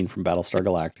courtroom scene from Battlestar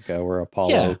Galactica where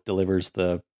Apollo delivers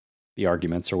the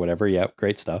arguments or whatever. Yeah,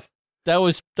 great stuff.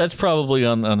 That's probably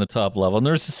on the top level. And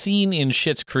there's a scene in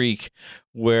Schitt's Creek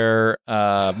where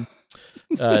I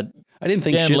didn't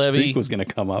think Dan Schitt's Levy, Creek was going to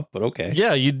come up, but okay.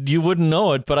 Yeah, you wouldn't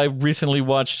know it, but I recently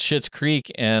watched Schitt's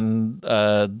Creek, and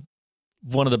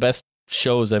one of the best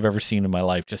shows I've ever seen in my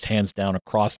life, just hands down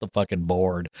across the fucking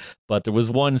board. But there was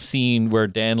one scene where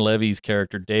Dan Levy's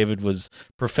character, David, was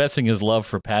professing his love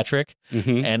for Patrick,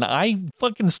 and I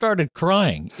fucking started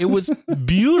crying. It was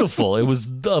beautiful. It was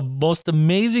the most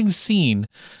amazing scene.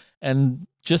 And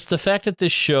just the fact that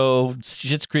this show,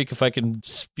 Schitt's Creek, if I can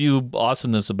spew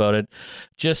awesomeness about it,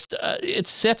 just it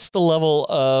sets the level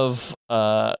of,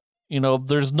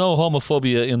 there's no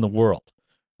homophobia in the world.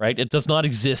 Right? It does not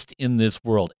exist in this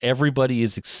world. Everybody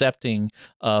is accepting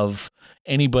of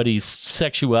anybody's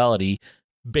sexuality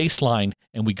baseline,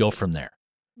 and we go from there.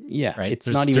 Yeah, right. It's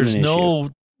not even an issue.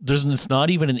 It's not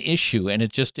even an issue, and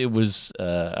it was.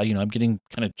 I'm getting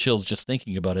kind of chills just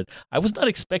thinking about it. I was not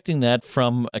expecting that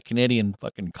from a Canadian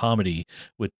fucking comedy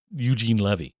with Eugene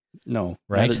Levy. No,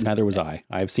 right? Neither was I.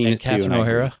 I've seen it too. Catherine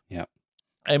O'Hara. Yeah,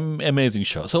 amazing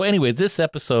show. So anyway, this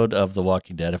episode of The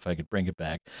Walking Dead, if I could bring it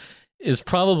back, is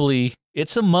probably,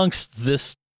 it's amongst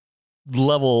this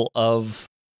level of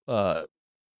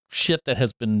shit that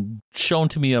has been shown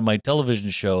to me on my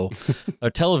television show, a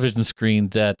television screen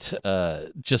that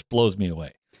just blows me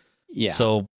away. Yeah.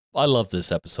 So I love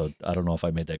this episode. I don't know if I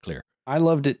made that clear. I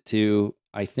loved it too.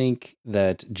 I think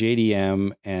that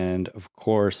JDM and, of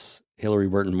course, Hillary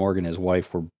Burton Morgan, his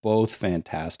wife, were both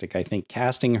fantastic. I think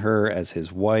casting her as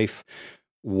his wife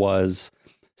was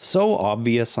so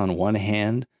obvious on one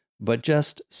hand, but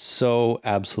just so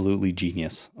absolutely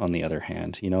genius on the other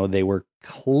hand. They were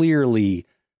clearly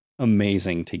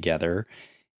amazing together.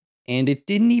 And it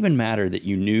didn't even matter that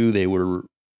you knew they were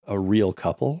a real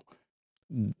couple.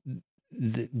 I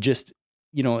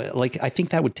think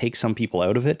that would take some people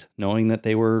out of it, knowing that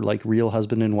they were like real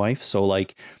husband and wife. So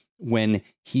like when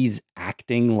he's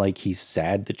acting like he's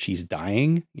sad that she's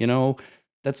dying,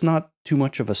 that's not too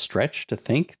much of a stretch to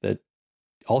think that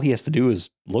all he has to do is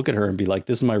look at her and be like,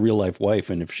 this is my real life wife.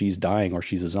 And if she's dying or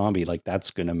she's a zombie, like that's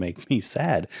going to make me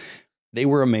sad. They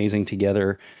were amazing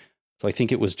together. So I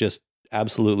think it was just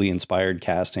absolutely inspired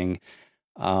casting.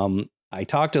 I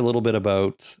talked a little bit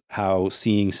about how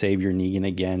seeing Savior Negan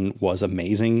again was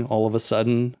amazing all of a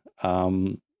sudden,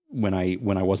 when I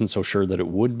wasn't so sure that it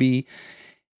would be.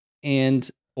 And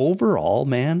overall,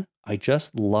 man, I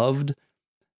just loved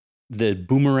the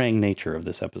boomerang nature of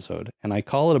this episode. And I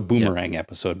call it a boomerang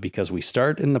episode because we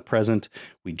start in the present,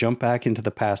 we jump back into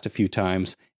the past a few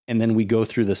times, and then we go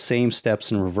through the same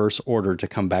steps in reverse order to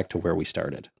come back to where we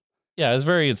started. Yeah, it's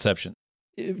very Inception.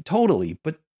 Totally,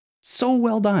 but so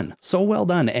well done. So well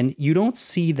done. And you don't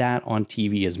see that on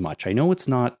TV as much. I know it's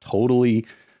not totally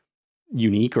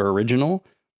unique or original,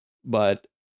 but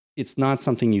it's not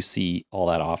something you see all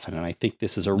that often. And I think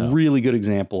this is a really good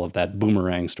example of that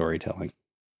boomerang storytelling.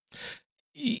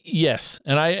 Yes,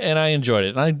 and I enjoyed it.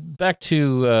 And I back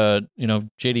to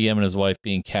JDM and his wife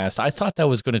being cast. I thought that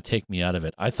was going to take me out of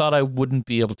it. I thought I wouldn't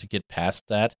be able to get past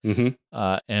that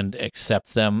and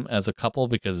accept them as a couple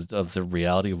because of the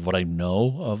reality of what I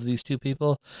know of these two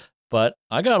people. But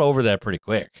I got over that pretty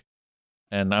quick,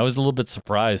 and I was a little bit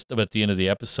surprised at the end of the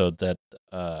episode that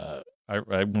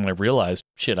when I realized,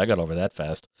 shit, I got over that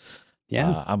fast.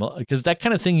 Yeah, because that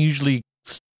kind of thing usually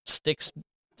sticks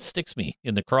me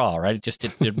in the craw, right?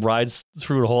 It rides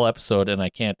through the whole episode, and I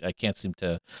can't seem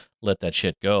to let that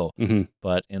shit go.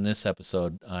 But in this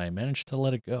episode, I managed to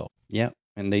let it go. Yeah,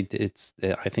 and I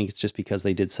think it's just because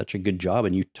they did such a good job,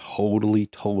 and you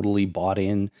totally bought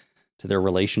in to their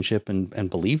relationship and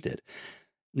believed it.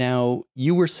 Now,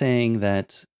 you were saying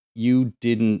that you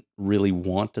didn't really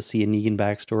want to see a Negan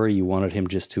backstory. You wanted him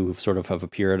just to sort of have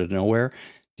appeared out of nowhere.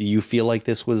 Do you feel like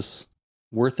this was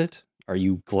worth it? Are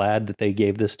you glad that they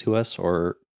gave this to us?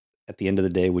 Or at the end of the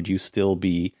day, would you still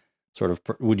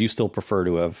prefer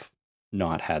to have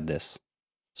not had this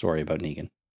story about Negan?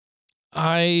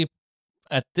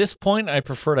 At this point, I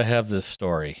prefer to have this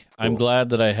story. Cool. I'm glad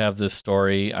that I have this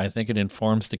story. I think it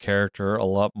informs the character a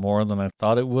lot more than I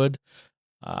thought it would,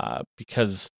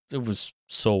 because it was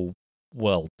so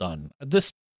well done.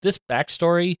 This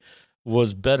backstory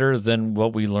was better than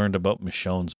what we learned about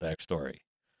Michonne's backstory.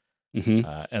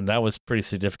 And that was pretty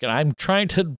significant. I'm trying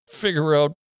to figure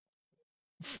out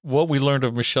what we learned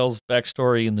of Michelle's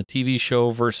backstory in the TV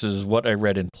show versus what I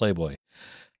read in Playboy.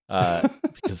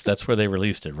 Because that's where they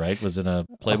released it, right? Was in a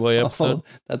Playboy episode? Oh,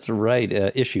 that's right.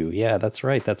 Issue. Yeah, that's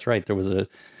right. There was a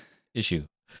issue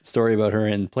story about her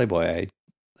in Playboy.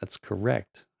 That's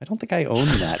correct. I don't think I own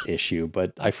that issue,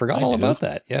 but I forgot all about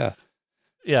that. Yeah.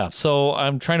 Yeah. So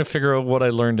I'm trying to figure out what I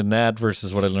learned in that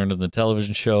versus what I learned in the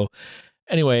television show.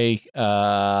 Anyway,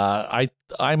 I'm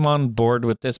on board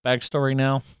with this backstory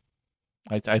now.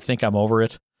 I think I'm over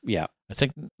it. Yeah. I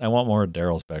think I want more of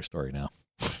Daryl's backstory now.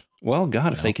 Well,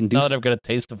 God, if they can do... Now that I've got a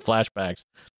taste of flashbacks,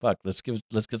 fuck, let's get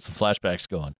some flashbacks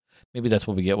going. Maybe that's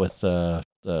what we get with the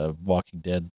Walking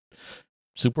Dead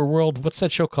Superworld. What's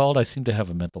that show called? I seem to have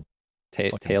a mental...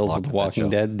 Tales of the Walking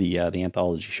Dead, the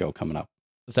anthology show coming up.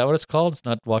 Is that what it's called? It's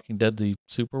not Walking Dead, the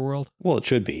Superworld? Well, it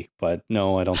should be, but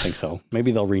no, I don't think so.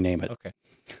 Maybe they'll rename it. Okay.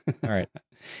 All right.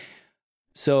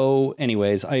 So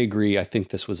anyways, I agree. I think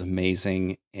this was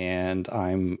amazing, and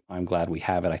I'm glad we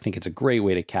have it. I think it's a great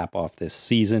way to cap off this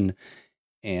season.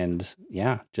 And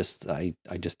yeah, I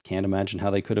just can't imagine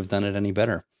how they could have done it any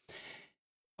better.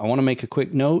 I want to make a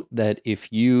quick note that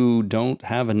if you don't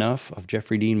have enough of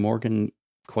Jeffrey Dean Morgan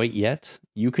quite yet,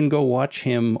 you can go watch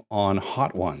him on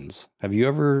Hot Ones. Have you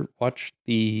ever watched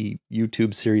the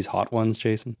YouTube series Hot Ones,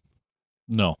 Jason?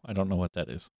 No, I don't know what that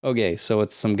is. Okay, so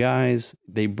it's some guys,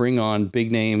 they bring on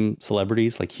big name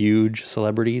celebrities, like huge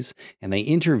celebrities, and they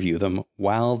interview them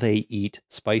while they eat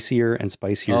spicier and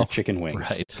spicier chicken wings.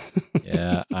 Right.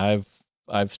 Yeah,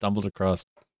 I've stumbled across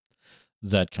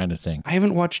that kind of thing. I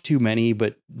haven't watched too many,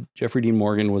 but Jeffrey Dean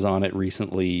Morgan was on it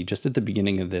recently, just at the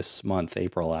beginning of this month,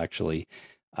 April, actually,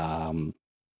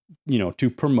 to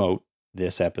promote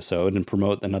this episode and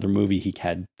promote another movie he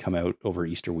had come out over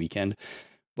Easter weekend.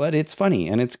 But it's funny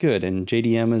and it's good. And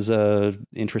JDM is a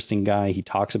interesting guy. He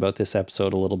talks about this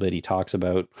episode a little bit. He talks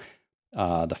about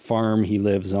the farm he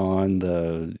lives on,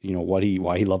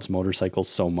 why he loves motorcycles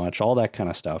so much, all that kind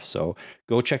of stuff. So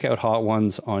go check out Hot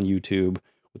Ones on YouTube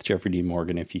with Jeffrey Dean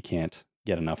Morgan if you can't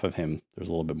get enough of him. There's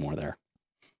a little bit more there.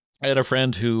 I had a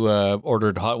friend who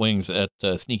ordered hot wings at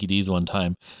Sneaky D's one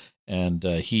time, and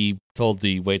he told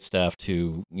the waitstaff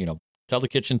to, tell the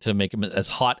kitchen to make them as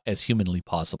hot as humanly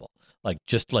possible. And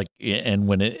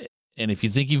if you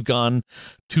think you've gone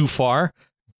too far,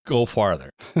 go farther.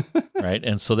 Right.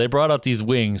 And so they brought out these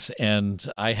wings, and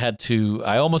I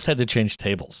almost had to change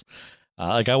tables.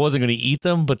 I wasn't going to eat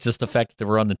them, but just the fact that they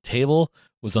were on the table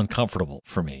was uncomfortable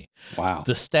for me. Wow.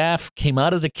 The staff came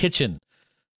out of the kitchen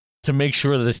to make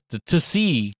sure to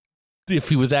see if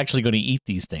he was actually going to eat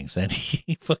these things, and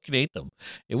he fucking ate them.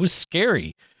 It was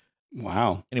scary.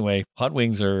 Wow. Anyway, hot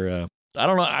wings are, I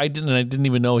don't know. I didn't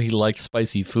even know he liked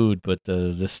spicy food, but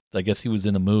I guess he was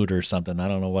in a mood or something. I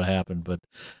don't know what happened, but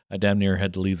I damn near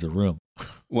had to leave the room.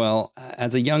 Well,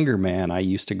 as a younger man, I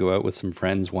used to go out with some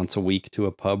friends once a week to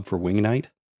a pub for wing night.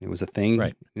 It was a thing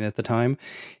at the time.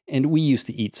 And we used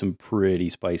to eat some pretty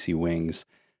spicy wings.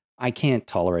 I can't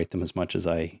tolerate them as much as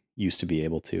I used to be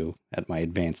able to at my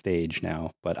advanced age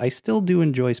now, but I still do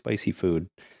enjoy spicy food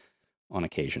on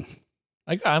occasion.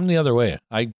 I'm the other way.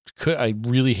 I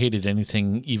really hated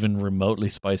anything even remotely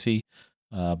spicy,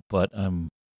 but I'm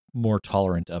more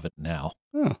tolerant of it now.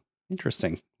 Oh,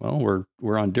 interesting. Well,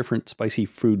 we're on different spicy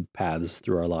food paths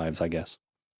through our lives, I guess.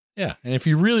 Yeah, and if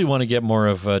you really want to get more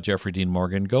of Jeffrey Dean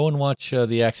Morgan, go and watch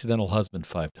The Accidental Husband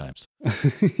 5 times.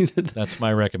 That's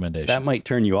my recommendation. That might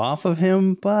turn you off of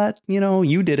him, but,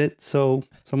 you did it, so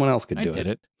someone else could do it. I did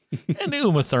it. And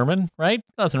Uma Thurman, right?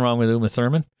 Nothing wrong with Uma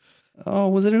Thurman. Oh,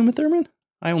 was it Uma Thurman?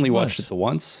 I only watched it the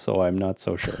once, so I'm not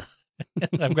so sure.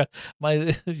 I've got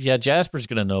Jasper's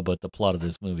going to know about the plot of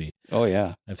this movie. Oh,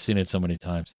 yeah. I've seen it so many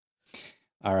times.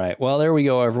 All right. Well, there we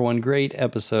go, everyone. Great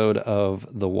episode of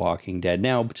The Walking Dead.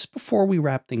 Now, just before we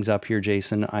wrap things up here,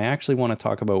 Jason, I actually want to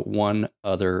talk about one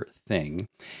other thing.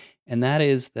 And that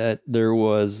is that there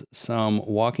was some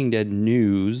Walking Dead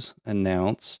news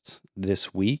announced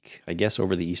this week, I guess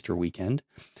over the Easter weekend.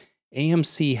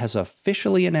 AMC has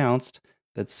officially announced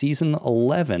that season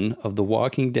 11 of The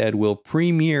Walking Dead will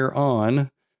premiere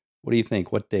on, what do you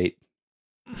think? What date?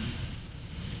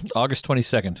 August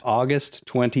 22nd. August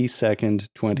 22nd,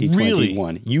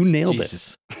 2021. Really? You nailed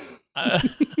it.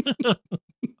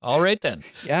 All right, then.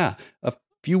 Yeah. A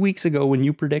few weeks ago when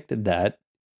you predicted that,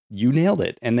 you nailed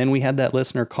it. And then we had that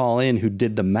listener call in who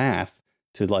did the math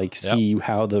to see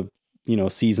how the,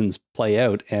 seasons play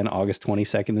out. And August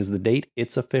 22nd is the date.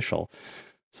 It's official.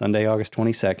 Sunday, August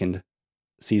 22nd,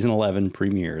 season 11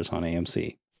 premieres on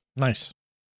AMC. Nice.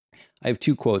 I have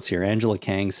 2 quotes here. Angela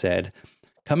Kang said,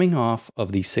 "Coming off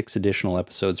of the 6 additional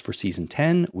episodes for season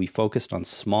 10, we focused on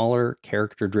smaller,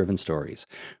 character-driven stories.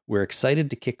 We're excited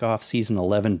to kick off season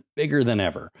 11 bigger than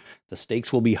ever. The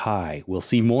stakes will be high. We'll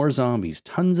see more zombies,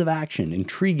 tons of action,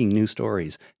 intriguing new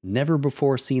stories,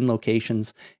 never-before-seen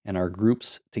locations, and our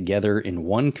groups together in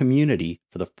one community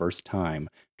for the first time,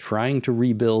 trying to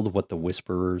rebuild what the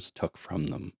Whisperers took from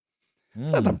them."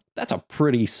 So that's a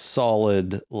pretty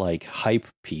solid hype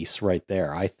piece right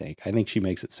there, I think. I think she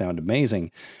makes it sound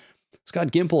amazing. Scott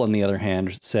Gimple, on the other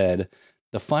hand, said,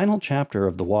 The final chapter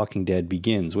of The Walking Dead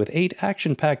begins with 8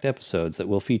 action-packed episodes that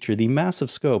will feature the massive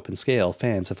scope and scale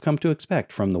fans have come to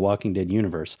expect from The Walking Dead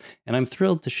universe, and I'm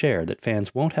thrilled to share that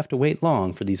fans won't have to wait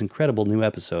long for these incredible new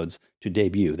episodes to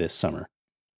debut this summer.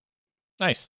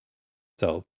 Nice.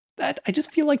 So I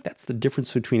just feel like that's the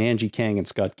difference between Angie Kang and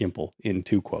Scott Gimple in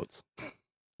 2 quotes.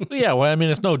 Yeah, well, I mean,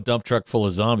 it's no dump truck full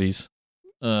of zombies.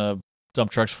 Dump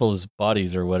trucks full of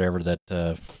bodies or whatever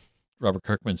that Robert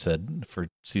Kirkman said for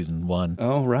season 1.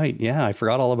 Oh, right. Yeah, I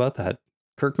forgot all about that.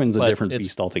 Kirkman's a different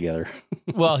beast altogether.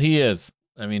 Well, he is.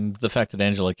 I mean, the fact that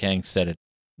Angela Kang said it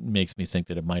makes me think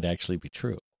that it might actually be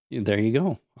true. There you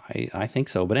go. I think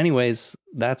so. But anyways,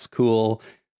 that's cool.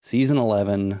 Season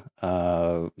 11,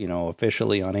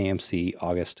 officially on AMC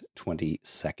August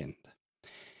 22nd.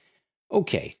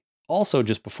 Okay. Also,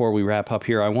 just before we wrap up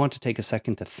here, I want to take a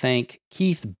second to thank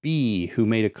Keith B., who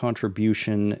made a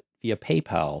contribution via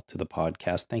PayPal to the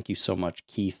podcast. Thank you so much,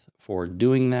 Keith, for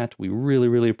doing that. We really,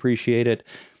 really appreciate it.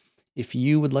 If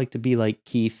you would like to be like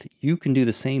Keith, you can do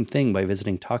the same thing by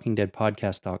visiting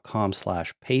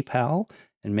talkingdeadpodcast.com/PayPal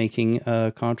and making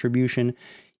a contribution.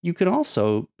 You can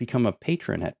also become a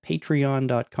patron at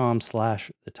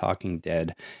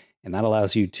patreon.com/thetalkingdead. And that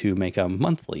allows you to make a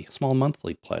small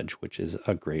monthly pledge, which is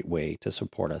a great way to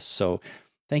support us. So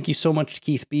thank you so much to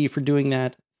Keith B. for doing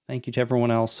that. Thank you to everyone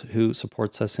else who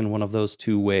supports us in one of those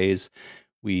 2 ways.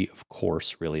 We, of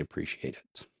course, really appreciate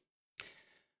it.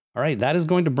 All right, that is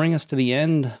going to bring us to the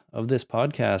end of this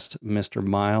podcast, Mr.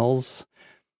 Miles,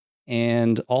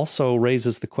 and also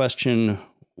raises the question,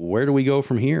 where do we go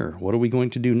from here? What are we going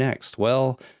to do next?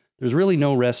 Well, there's really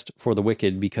no rest for the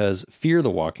wicked because Fear the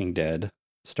Walking Dead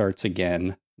starts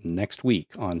again next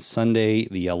week on Sunday,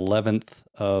 the 11th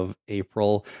of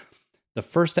April. The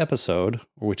first episode,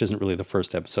 which isn't really the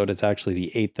first episode, it's actually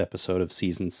the 8th episode of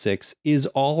season 6, is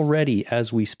already,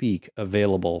 as we speak,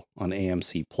 available on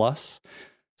AMC Plus.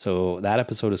 So that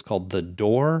episode is called The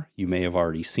Door. You may have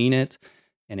already seen it.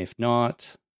 And if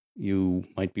not, you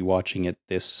might be watching it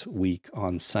this week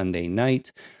on Sunday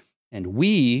night. And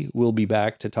we will be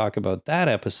back to talk about that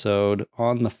episode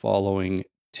on the following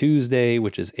Tuesday,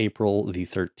 which is April the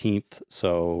 13th.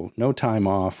 So no time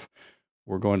off.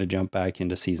 We're going to jump back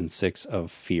into season 6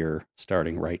 of Fear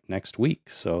starting right next week.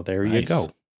 So there you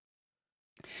go.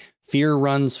 Fear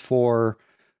runs for,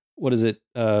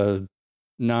 9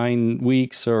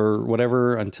 weeks or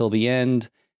whatever until the end.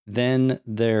 Then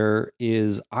there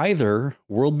is either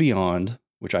World Beyond,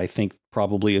 which I think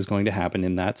probably is going to happen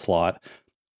in that slot,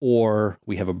 or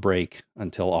we have a break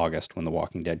until August when The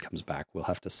Walking Dead comes back. We'll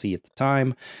have to see at the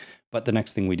time. But the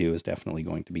next thing we do is definitely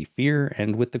going to be Fear.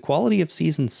 And with the quality of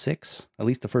season 6, at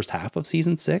least the first half of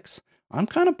season 6, I'm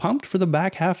kind of pumped for the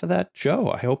back half of that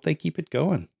show. I hope they keep it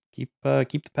going. Keep the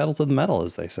pedal to the metal,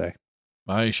 as they say.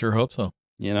 I sure hope so.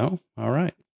 All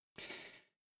right.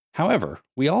 However,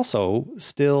 we also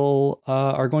still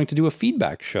are going to do a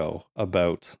feedback show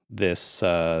about this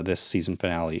season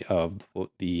finale of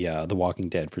the Walking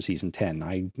Dead for season 10.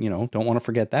 I don't want to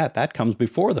forget that. That comes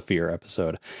before the Fear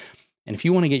episode. And if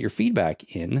you want to get your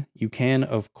feedback in, you can,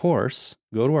 of course,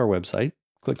 go to our website,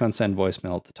 click on send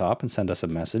voicemail at the top and send us a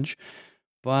message.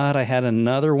 But I had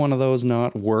another one of those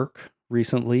not work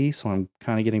recently, so I'm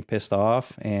kind of getting pissed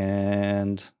off,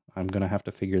 and I'm going to have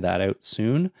to figure that out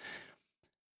soon.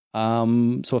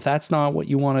 So if that's not what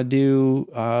you want to do,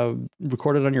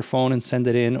 record it on your phone and send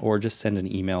it in, or just send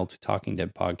an email to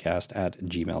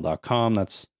talkingdeadpodcast@gmail.com.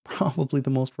 That's probably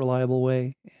the most reliable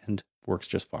way and works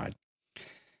just fine.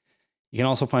 You can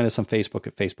also find us on Facebook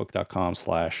at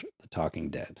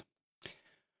facebook.com/thetalkingdead.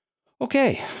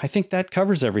 Okay, I think that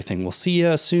covers everything. We'll see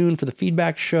you soon for the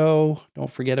feedback show. Don't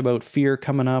forget about Fear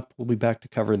coming up. We'll be back to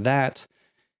cover that.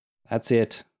 That's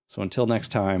it. So until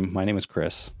next time, my name is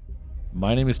Chris.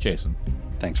 My name is Jason.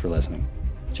 Thanks for listening.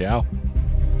 Ciao.